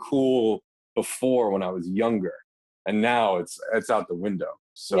wasn't even cool before when I was younger, and now it's out the window.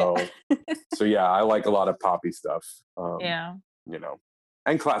 So I like a lot of poppy stuff.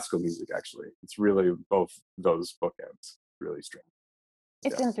 And classical music, actually. It's really both those bookends, really strange.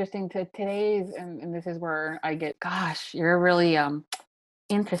 It's interesting to today's, and this is where I get, gosh, you're really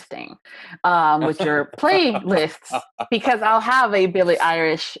interesting with your playlists, because I'll have a Billie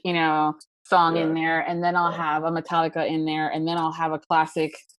Eilish, song in there, and then I'll have a Metallica in there, and then I'll have a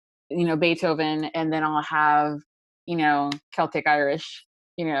classic, Beethoven, and then I'll have, Celtic Irish,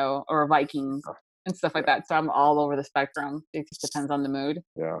 or Viking and stuff like that. So I'm all over the spectrum. It just depends on the mood.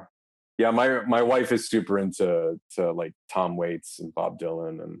 Yeah. My wife is super into like Tom Waits and Bob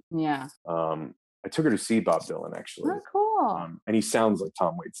Dylan, and I took her to see Bob Dylan actually. Oh, cool. And he sounds like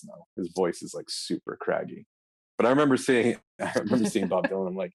Tom Waits now. His voice is like super craggy. But I remember seeing Bob Dylan.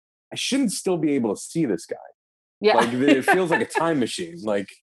 I'm like, I shouldn't still be able to see this guy. Yeah. Like it feels like a time machine. Like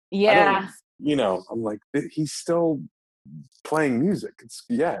I'm like, he's still playing music.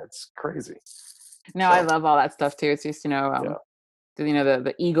 It's crazy. No, I love all that stuff too. It's just the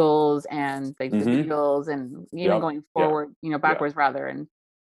Eagles and the Beatles, and even going forward, backwards rather. And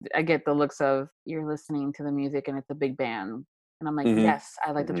I get the looks of you're listening to the music and it's a big band, and I'm like, yes,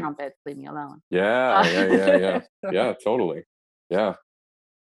 I like the trumpet. Leave me alone. Yeah, totally. Yeah.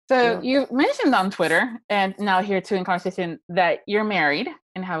 So you mentioned on Twitter and now here too in conversation that you're married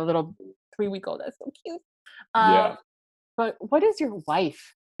and have a little 3-week-old. That's so cute. But what does your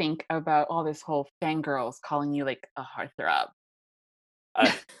wife think about all this whole fangirls calling you like a heartthrob?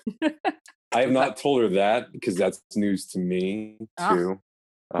 I have not told her that because that's news to me too.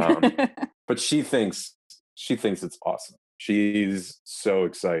 But she thinks it's awesome. She's so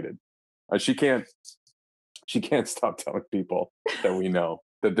excited. She can't stop telling people that we know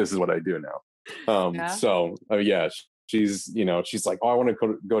that this is what I do now. So she's like, oh, I want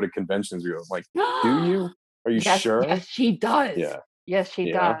to go to conventions. I'm like, do you? Are you sure? Yes, she does. Yeah. Yes,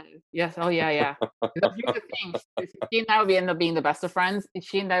 she does. Yes. Oh, yeah. Here's the thing. She and I will end up being the best of friends.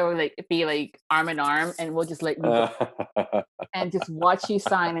 She and I will be like arm in arm, and we'll just let you go and just watch you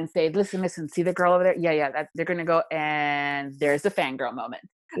sign and say, listen, see the girl over there? Yeah. They're going to go, and there's the fangirl moment.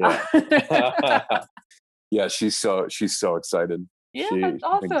 Yeah. She's so excited. Yeah, that's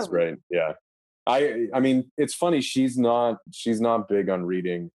awesome. Thinks it's great. Yeah. I mean, it's funny. She's not big on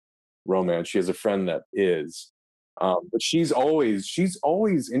reading romance. She has a friend that is. But she's always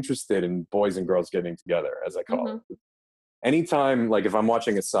interested in boys and girls getting together, as I call it. Anytime, like if I'm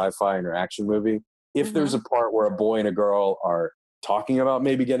watching a sci-fi or action movie, if there's a part where a boy and a girl are talking about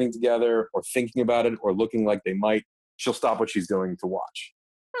maybe getting together or thinking about it or looking like they might, she'll stop what she's doing to watch.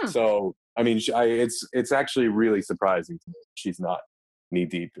 So, I mean, it's actually really surprising to me. She's not knee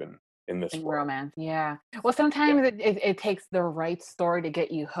deep in this romance. Yeah. Well, sometimes it takes the right story to get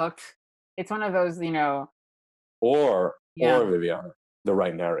you hooked. It's one of those, Or Viviana, the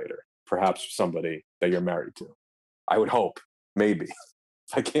right narrator. perhaps somebody that you're married to. I would hope, maybe.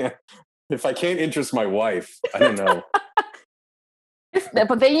 If I can't interest my wife, I don't know.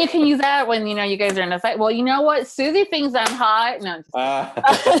 But then you can use that when you guys are in a fight. Well, you know what? Susie thinks I'm hot. No,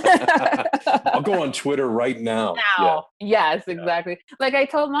 I'll go on Twitter right now. Now, yes, exactly. Like I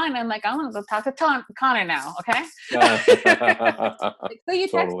told mine, I'm like, I want to go talk to Connor now. Okay. Like, who are you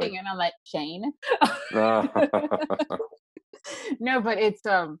Totally. texting? And I'm like, Shane. No, but it's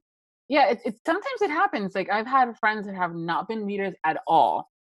yeah, it's sometimes it happens. Like I've had friends that have not been readers at all,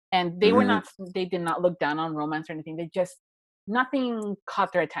 and they did not look down on romance or anything. They just nothing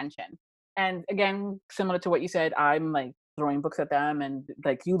caught their attention. And again, similar to what you said, I'm like throwing books at them and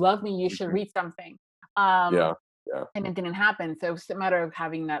like, you love me, you should read something. Yeah. And it didn't happen. So it's a matter of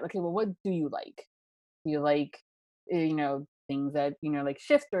having that. Okay, well, what do you like? Do you like, things that like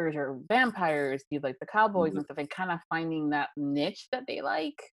shifters or vampires? Do you like the cowboys and stuff? And kind of finding that niche that they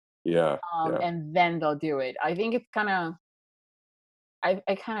like, Yeah. and then they'll do it. I think it's kind of. I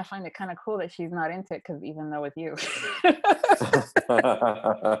kind of find it kind of cool that she's not into it, because even though with you,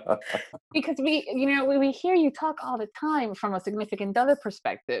 because we hear you talk all the time from a significant other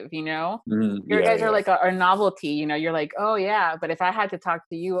perspective. Your guys are like a novelty. You're like, oh yeah, but if I had to talk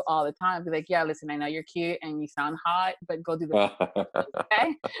to you all the time, I'd be like, yeah, listen, I know you're cute and you sound hot, but go do the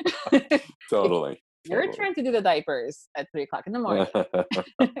okay. Totally. You're trying to do the diapers at 3:00 in the morning.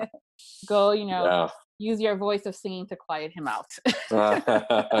 Go, use your voice of singing to quiet him out.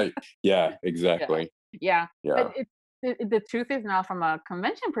 Yeah, exactly. Yeah. But the truth is, now from a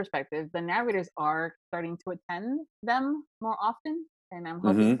convention perspective, the narrators are starting to attend them more often, and I'm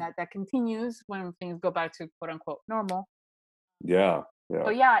hoping that continues when things go back to quote unquote normal. Yeah.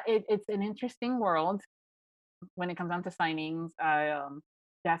 So yeah, it's an interesting world when it comes down to signings. I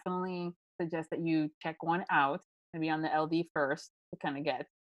definitely suggest that you check one out, maybe on the LD first, to kind of get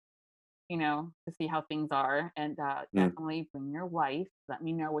to see how things are. And definitely bring your wife. Let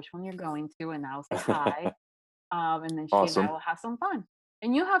me know which one you're going to, and I'll say hi. And then she and I Awesome. will have some fun.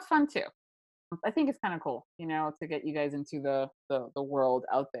 And you have fun too. I think it's kind of cool, to get you guys into the world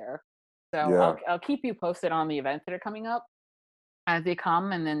out there. So Yeah. I'll keep you posted on the events that are coming up as they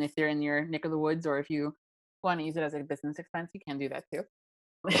come. And then if they're in your neck of the woods, or if you want to use it as a business expense, you can do that too.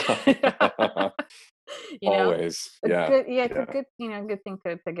 Always. It's Yeah. good. Yeah, it's a good, good thing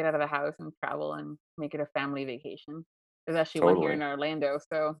to get out of the house and travel and make it a family vacation. There's actually one here in Totally. Orlando,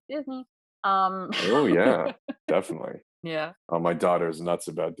 so Disney. Oh yeah, definitely. Yeah. My daughter's nuts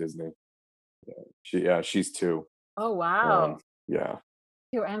about Disney. She's 2. Oh wow. Yeah.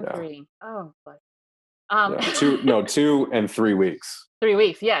 2 and Yeah. 3. Oh, boy. Yeah. 2 and 3 weeks. 3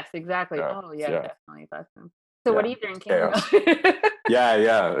 weeks. Yes, exactly. Yeah. Oh yeah, Yeah. definitely. That's them. So what Yeah. are you drinking? Chaos.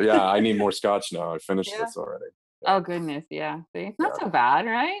 Yeah. I need more scotch now. I finished Yeah. this already. Oh goodness, yeah. See, it's not Yeah. so bad,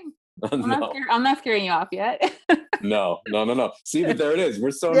 right? No. I'm not scaring you off yet. No. See, but there it is.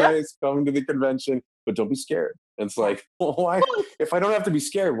 We're so Yeah. nice coming to the convention, but don't be scared. And it's like, well, why? Well, If I don't have to be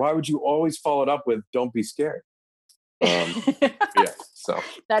scared, why would you always follow it up with "Don't be scared"? Yeah. So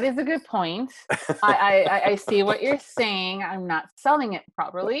that is a good point. I see what you're saying. I'm not selling it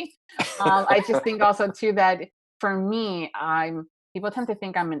properly. I just think also too that for me, people tend to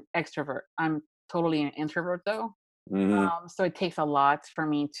think I'm an extrovert. I'm totally an introvert though. So it takes a lot for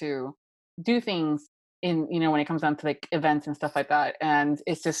me to do things in when it comes down to like events and stuff like that. And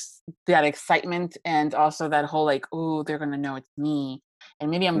it's just that excitement, and also that whole like, oh, they're gonna know it's me,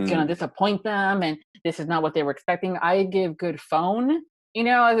 and maybe I'm gonna disappoint them, and this is not what they were expecting. I give good phone,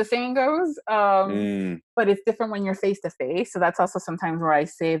 as the saying goes. But it's different when you're face to face. So that's also sometimes where I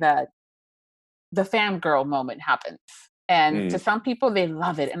say that the fangirl moment happens. And to some people, they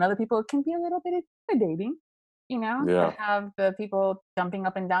love it. And other people, it can be a little bit intimidating, to yeah. have the people jumping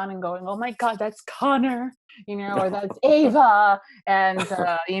up and down and going, oh my God, that's Connor, or that's Ava, and,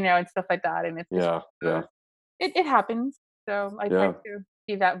 and stuff like that. And it's just, Yeah. it happens. So I try Yeah. to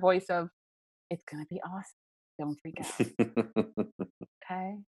be that voice of, it's going to be awesome. Don't freak out.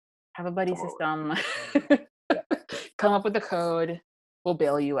 Okay. Have a buddy system. Come up with the code. We'll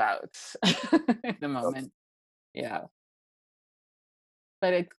bail you out in the moment. Yeah.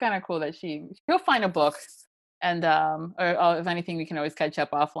 But it's kind of cool that she'll find a book, and or if anything, we can always catch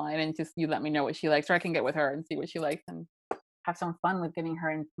up offline, and just you let me know what she likes, or I can get with her and see what she likes and have some fun with getting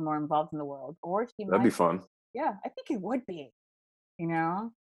her more involved in the world. Or she That'd might, be fun. yeah, I think it would be.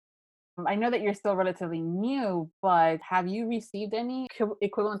 I know that you're still relatively new, but have you received any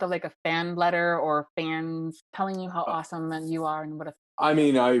equivalent of like a fan letter, or fans telling you how awesome you are and what a I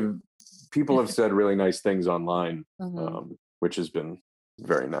mean, people have said really nice things online, which has been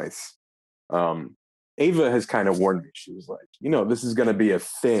very nice. Ava has kind of warned me. She was like, this is going to be a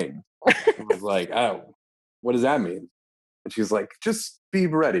thing. I was like, oh, what does that mean? And she's like, just be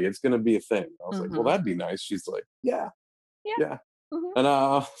ready. It's going to be a thing. I was like, well, Mm-hmm. that'd be nice. She's like, yeah, Yeah. yeah. Mm-hmm.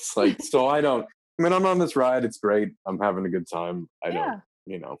 And it's like, so I mean, I'm on this ride. It's great. I'm having a good time. I don't, Yeah.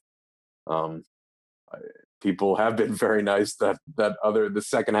 you know, um, I, people have been very nice. The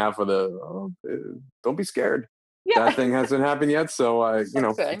second half of don't be scared. Yeah. That thing hasn't happened yet. So That's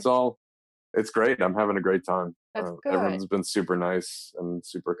good. it's great. I'm having a great time. That's good. Everyone's been super nice and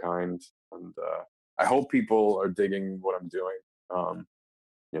super kind. And I hope people are digging what I'm doing. Um,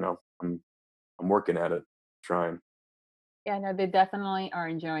 I'm working at it, trying. Yeah, no, they definitely are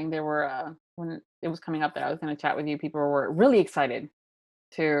enjoying. There were when it was coming up that I was going to chat with you, people were really excited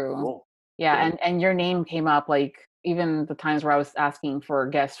to, Cool. yeah, Great. and your name came up like even the times where I was asking for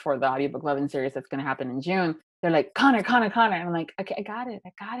guests for the audiobook Lovin series that's going to happen in June. They're like Connor, Connor, Connor, and I'm like, okay, I got it,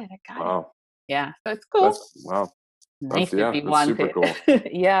 I got it, I got it. Wow. Yeah, so it's cool. Wow. Nice to Yeah, be that's super wanted. cool.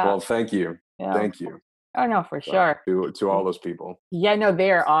 Yeah, Well, thank you. yeah. Thank you. Oh no, for sure. To all those people. Yeah, no,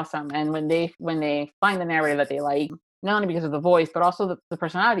 they are awesome. And when they find the narrator that they like, not only because of the voice, but also the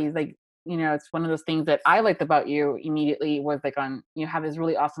personalities, like, it's one of those things that I liked about you immediately was like you have this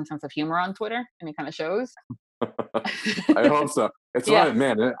really awesome sense of humor on Twitter and it kind of shows. I hope so. It's Yeah. not,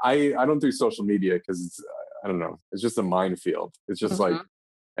 man. I don't do social media because it's I don't know. It's just a minefield. It's just like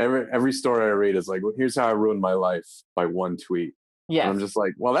Hmm. every story I read is like, well, here's how I ruined my life by one tweet, and I'm Yes. just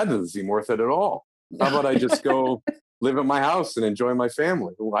like, well, that doesn't seem worth it at all. How about I just go live at my house and enjoy my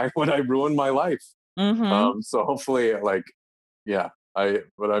family? Why would I ruin my life? Hmm. So hopefully, like, yeah,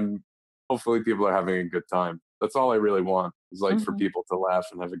 but I'm hopefully people are having a good time. That's all I really want is like for Hmm. people to laugh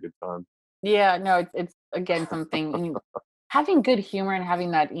and have a good time. Yeah, no, it's again something having good humor and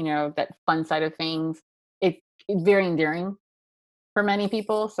having that, that fun side of things, it's very endearing for many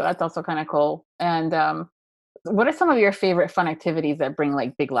people. So that's also kind of cool. And what are some of your favorite fun activities that bring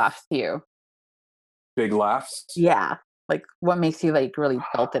like big laughs to you? Big laughs. Yeah. Like what makes you like really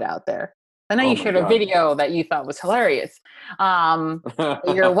belt it out there? I know Oh you my shared a god. video that you thought was hilarious.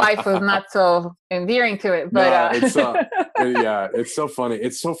 Your wife was not so endearing to it, but No, yeah, it's so funny.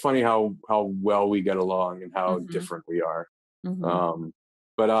 It's so funny how well we get along and how mhm, different we are. mhm. Um,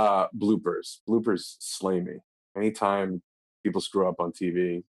 but bloopers slay me. Anytime people screw up on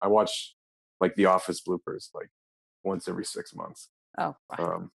TV, I watch like The Office bloopers like once every 6 months. Oh,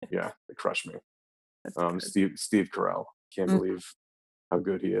 wow, Yeah, they crush me. that's good. Steve Carell, can't Mhm. believe how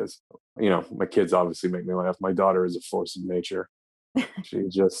good he is. My kids obviously make me laugh. My daughter is a force of nature. She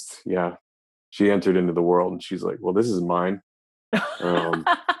just, yeah, she entered into the world and she's like, well, this is mine. Um,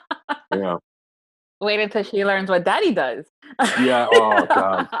 yeah, Wait until she learns what daddy does. yeah. Oh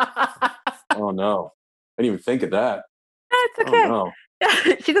God. Oh no. I didn't even think of that. That's Oh okay. no.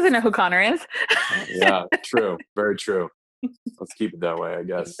 She doesn't know who Connor is. Yeah, true. Very true. Let's keep it that way, I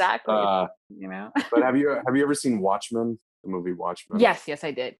guess. Exactly. You know? But have you ever seen Watchmen? The movie Watchmen. Yes, yes, I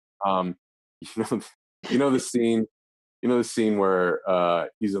did. Um, you know, you know the scene. You know the scene where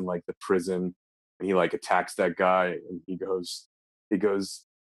he's in like the prison and he like attacks that guy and he goes,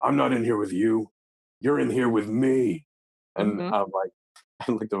 I'm not in here with you. You're in here with me. And Mhm. I'm like,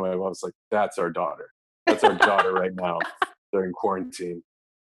 I looked at my mom. I was like, that's our daughter. That's our daughter right now during quarantine.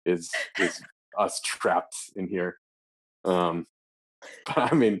 Is us trapped in here. Um,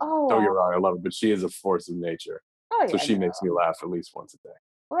 but I mean, don't get me Oh, wrong, I love it, but she is a force of nature. oh So yeah, she makes no. me laugh at least once a day,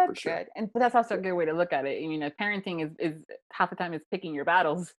 Well, for that's sure. good, and but that's also a good way to look at it. Parenting is half the time is picking your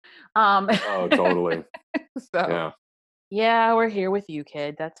battles. Oh, totally. So Yeah. yeah, we're here with you,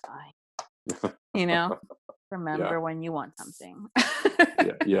 kid. That's fine. You know, Yeah. remember when you want something.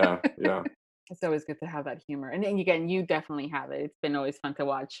 Yeah. Yeah. Yeah. It's always good to have that humor, and then again, you definitely have it. It's been always fun to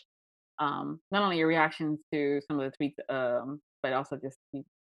watch. Not only your reactions to some of the tweets, but also just you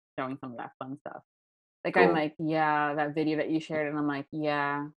showing some of that fun stuff. Like I'm Cool. like, yeah, that video that you shared, and I'm like,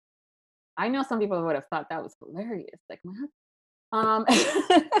 yeah, I know some people would have thought that was hilarious. Like, what? Um,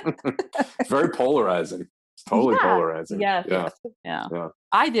 It's very polarizing. It's totally yeah, polarizing. yes, Yeah. yes, yeah. Yeah.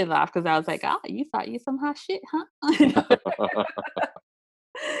 I did laugh because I was like, "Ah, you thought you some hot shit, huh?"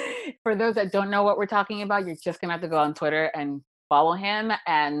 For those that don't know what we're talking about, you're just gonna have to go on Twitter and follow him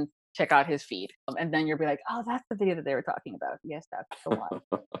and check out his feed, and then you'll be like, "Oh, that's the video that they were talking about. Yes, that's the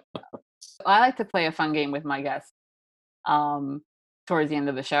one." I like to play a fun game with my guests um, towards the end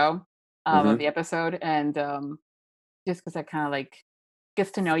of the show of Hmm. the episode, and just because I kind of like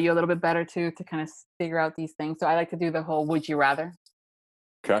gets to know you a little bit better too, to kind of figure out these things. So I like to do the whole "Would you rather."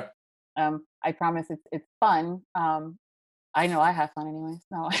 Okay. I promise it's fun. I know I have fun anyway.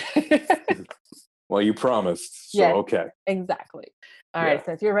 So Well, you promised, so yes, okay. exactly. All Yeah. right.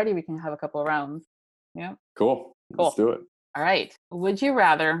 So if you're ready, we can have a couple of rounds. Yeah. Cool. Let's Cool. do it. All right. Would you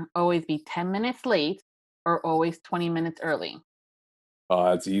rather always be 10 minutes late or always 20 minutes early? Oh,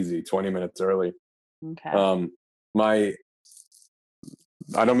 that's easy. 20 minutes early. Okay. Um, my,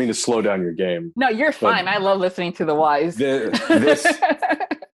 I don't mean to slow down your game, No, you're but fine. I love listening to the wise. the, this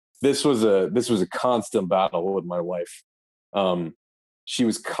this was a constant battle with my wife. Um, she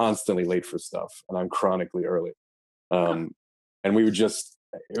was constantly late for stuff, and I'm chronically early. Huh. And we would just,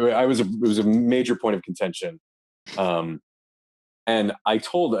 it was a major point of contention. Um, and I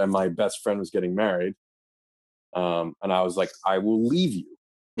told her, and my best friend was getting married, and I was like, I will leave you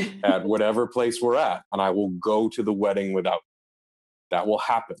at whatever place we're at, and I will go to the wedding without. That will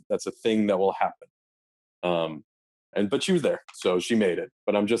happen. That's a thing that will happen. Um, but she was there, so she made it.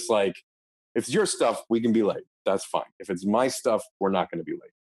 But I'm just like, if it's your stuff, we can be late. That's fine. If it's my stuff, we're not going to be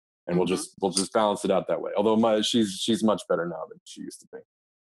late, and Mhm. we'll just balance it out that way. Although she's much better now than she used to be,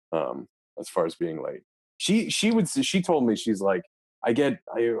 as far as being late. She told me, she's like, I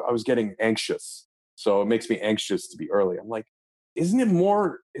was getting anxious, so it makes me anxious to be early. I'm like, isn't it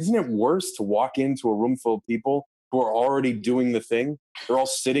worse to walk into a room full of people who are already doing the thing? They're all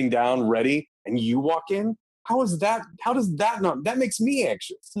sitting down ready, and you walk in. How does that not? That makes me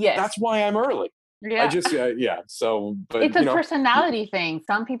anxious. Yes. That's why I'm early. I Yeah. just yeah. So, It's but a personality thing.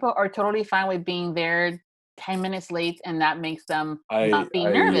 Some people are totally fine with being there 10 minutes late and that makes them not be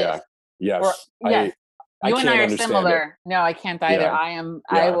I nervous. yeah, Or yes. yes, I you and I can't are understand it. similar. No, I can't either. Yeah, I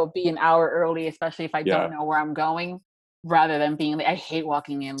yeah, will be an hour early, especially if I don't yeah. know where I'm going, rather than being late. I hate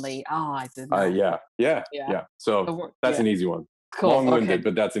walking in late. Oh, I did not. Yeah, yeah, Yeah. yeah. So that's Yeah. an easy one. Cool. Long-winded, Okay.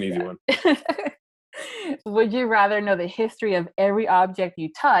 but that's an easy one. Yeah. Would you rather know the history of every object you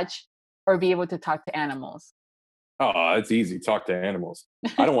touch or be able to talk to animals? Oh, it's easy. Talk to animals.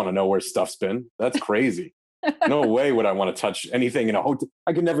 I don't want to know where stuff's been. That's crazy. No way would I want to touch anything in a hotel.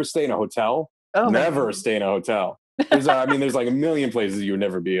 I could never stay in a hotel. Oh my Never goodness. stay in a hotel. I mean, there's like a million places you would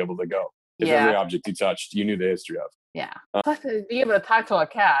never be able to go if every Yeah. object you touched you knew the history of. Yeah. Plus to be able to talk to a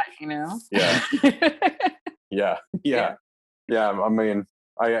cat, you know? Yeah, yeah, yeah, Yeah. yeah. I mean,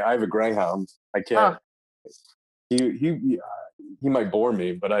 I have a greyhound. I Oh, can't. He might bore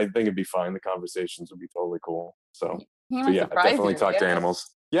me, but I think it'd be fine. The conversations would be totally cool. he So might yeah, surprise definitely you. talk to Yeah. animals.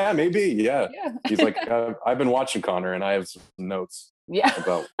 Yeah, maybe. Yeah, Yeah. he's like, I've been watching Connor, and I have some notes Yeah.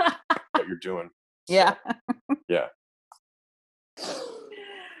 about what you're doing. Yeah. So yeah.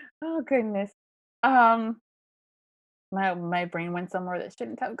 Oh goodness. Um, my brain went somewhere that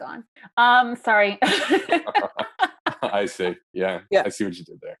shouldn't have gone. Sorry. I see. Yeah, Yeah. I see what you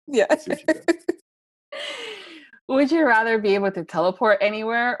did there. Yeah. I see what you did. Would you rather be able to teleport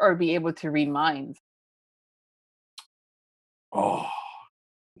anywhere or be able to read minds? Oh,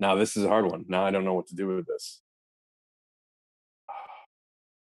 now this is a hard one. Now I don't know what to do with this.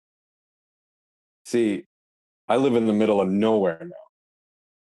 See, I live in the middle of nowhere now.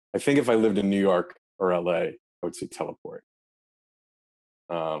 I think if I lived in New York or LA, I would say teleport.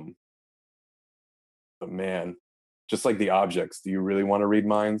 Um, but man, just like the objects, do you really want to read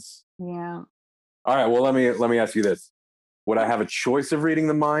minds? Yeah. All right, well let me ask you this. Would I have a choice of reading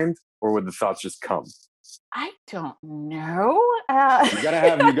the mind, or would the thoughts just come? I don't know. You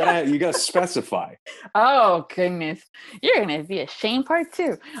gotta specify. Oh goodness, you're gonna be ashamed part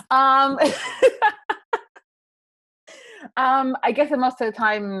two. Um, I guess that most of the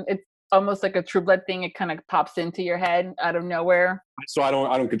time it's almost like a true blood thing. It kind of pops into your head out of nowhere. So I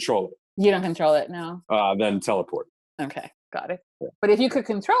don't control it. You don't control it, no. Then teleport. Okay, got it. Yeah, But if you could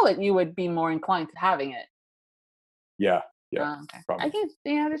control it, you would be more inclined to having it. yeah, yeah, Okay. I probably.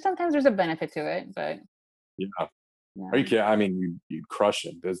 guess there's a benefit to it, but Yeah. Are you yeah. kidding? I mean, you'd crush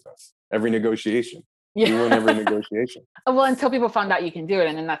in business. Every negotiation. You win every Yeah. negotiation. Well, until people found out you can do it,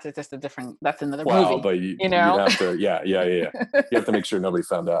 and then that's just a different. That's another Well, movie, but you you'd know. have to, yeah. You have to make sure nobody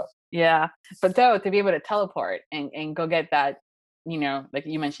found out. Yeah, but though to be able to teleport and go get that, like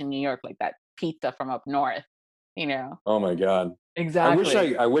you mentioned New York, like that pizza from up north, you know. Oh my God.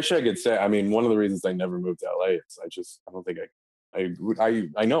 Exactly. I wish I could say, I mean, one of the reasons I never moved to LA is I don't think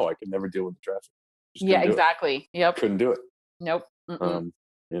I know I could never deal with the traffic. Just Yeah, couldn't do it. exactly. Yep. Couldn't do it. Nope. Mm-mm. Um,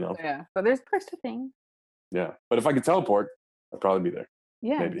 you know, Yeah. So there's perks to things. yeah. But if I could teleport, I'd probably be there.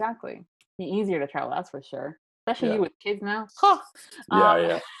 Yeah, Maybe. exactly. Be easier to travel, that's for sure. Especially Yeah. you with kids now. Huh. Yeah,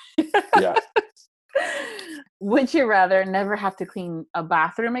 Um, yeah. Yeah. would you rather never have to clean a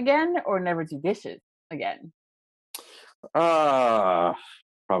bathroom again or never do dishes again? Uh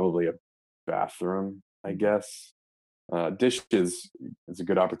Probably a bathroom, I Mhm. guess. Dishes is a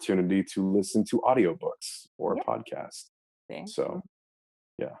good opportunity to listen to audiobooks or a Yeah. podcast. See? So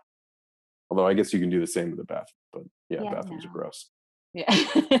yeah. Although I guess you can do the same with the bathroom, but yeah, Yeah, bathrooms are no. gross. Yeah.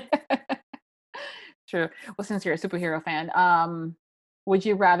 True. Well, since you're a superhero fan, would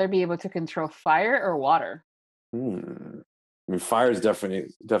you rather be able to control fire or water? Hmm. I mean, fire is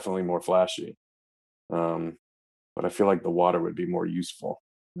definitely more flashy, um, but I feel like the water would be more useful.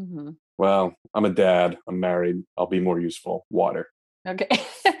 Hmm. Well, I'm a dad. I'm married. I'll be more useful. Water. Okay.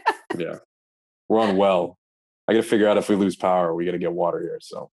 Yeah, we're on well. I got to figure out if we lose power, we got to get water here.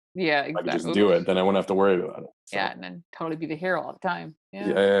 So Yeah, if I could just exactly. do it, then I wouldn't have to worry about it. Yeah, So and then totally be the hero all the time. Yeah.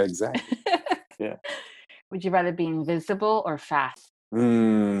 yeah, exactly. Yeah. Would you rather be invisible or fast?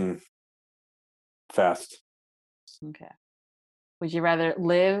 Mm, fast. Okay. Would you rather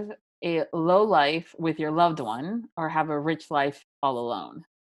live a low life with your loved one or have a rich life all alone?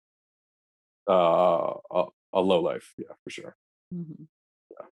 A low life. Yeah, for sure. Hmm.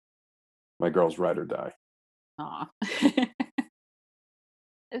 My girl's ride or die. Aw.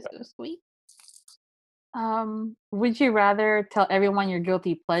 That's so sweet. Would you rather tell everyone your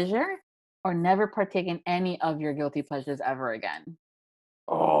guilty pleasure or never partake in any of your guilty pleasures ever again?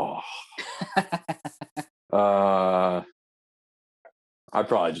 Oh, uh, I'd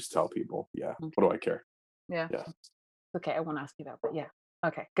probably just tell people. Yeah. What do Okay. I care? Yeah. Yeah. Okay. I won't ask you that, but yeah.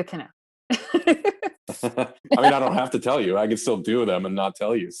 Okay. Good to know. I mean, I don't have to tell you. I can still do them and not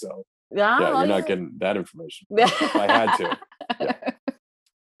tell you. So Yeah. yeah, Well, you're not yeah. getting that information. But if I had to, yeah,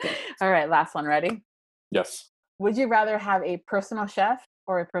 yeah, All right. Last one. Ready? yes. Would you rather have a personal chef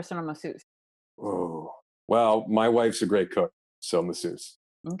or a personal masseuse? Oh, well, my wife's a great cook, so masseuse,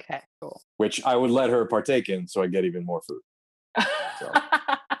 Okay. Cool. which I would let her partake in, so I get even more food. So,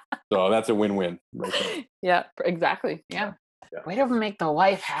 so that's a win-win right there. Yeah. Exactly. Yeah, Yeah. yeah, Way to make the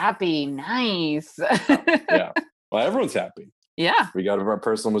wife happy. Nice. yeah, yeah. Well, everyone's happy. Yeah. We got our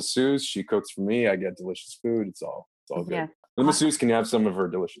personal masseuse. She cooks for me. I get delicious food. It's all good. Yeah. The masseuse can have some of her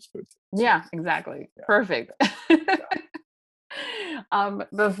delicious food. So Yeah, exactly. yeah, Perfect. yeah.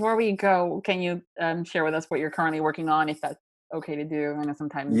 Before we go, can you share with us what you're currently working on, if that's okay to do? I know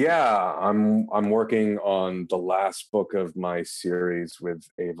sometimes. Yeah, I'm working on the last book of my series with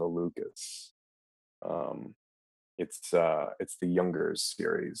Ava Lucas. Um, it's the Younger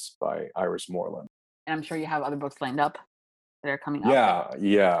series by Iris Moreland. And I'm sure you have other books lined up that are coming up. Yeah,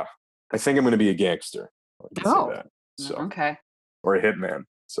 yeah. I think I'm going to be a gangster. I can say Oh, that. So, okay. or a hitman.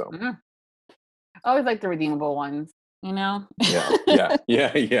 So, Mhm. I always like the redeemable ones, you know? yeah, yeah,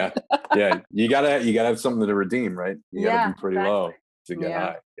 yeah, yeah, yeah. You gotta have something to redeem, right? You gotta be Yeah, pretty exactly. low to get Yeah.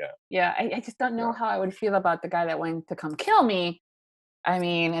 high. Yeah, Yeah. I just don't know yeah, how I would feel about the guy that went to come kill me. I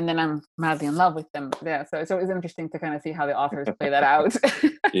mean, and then I'm madly in love with them. Yeah. So it's always interesting to kind of see how the authors play that out.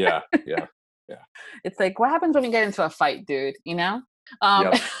 yeah, yeah, yeah. It's like, what happens when we get into a fight, dude? You know?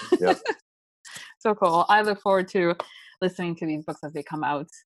 Um, Yep, yep. so cool. I look forward to listening to these books as they come out.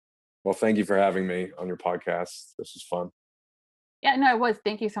 Well, thank you for having me on your podcast. This was fun. Yeah, no, it was.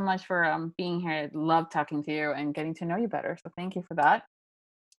 Thank you so much for being here. I love talking to you and getting to know you better. So thank you for that.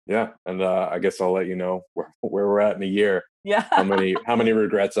 Yeah, and I guess I'll let you know where we're at in a year. Yeah. How many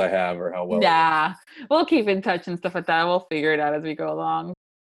regrets I have or how well I did. Nah, we'll keep in touch and stuff like that. We'll figure it out as we go along.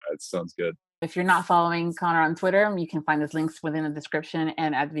 That sounds good. If you're not following Connor on Twitter, you can find his links within the description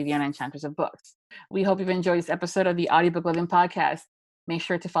and at Viviana Enchanters of Books. We hope you've enjoyed this episode of the Audiobook Lovin podcast. Make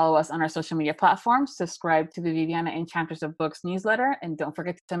sure to follow us on our social media platforms, subscribe to the Viviana Enchanters of Books newsletter, and don't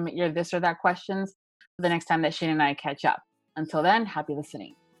forget to submit your this or that questions for the next time that Shane and I catch up. Until then, happy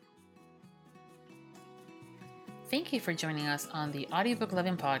listening. Thank you for joining us on the Audiobook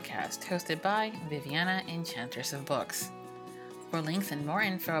Lovin podcast, hosted by Viviana Enchanters of Books. For links and more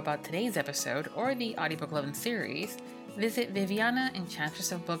info about today's episode or the Audiobook Lovin series, visit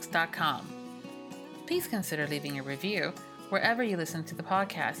vivianaenchantressofbooks.com. Please consider leaving a review wherever you listen to the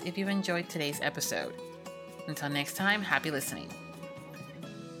podcast if you've enjoyed today's episode. Until next time, happy listening.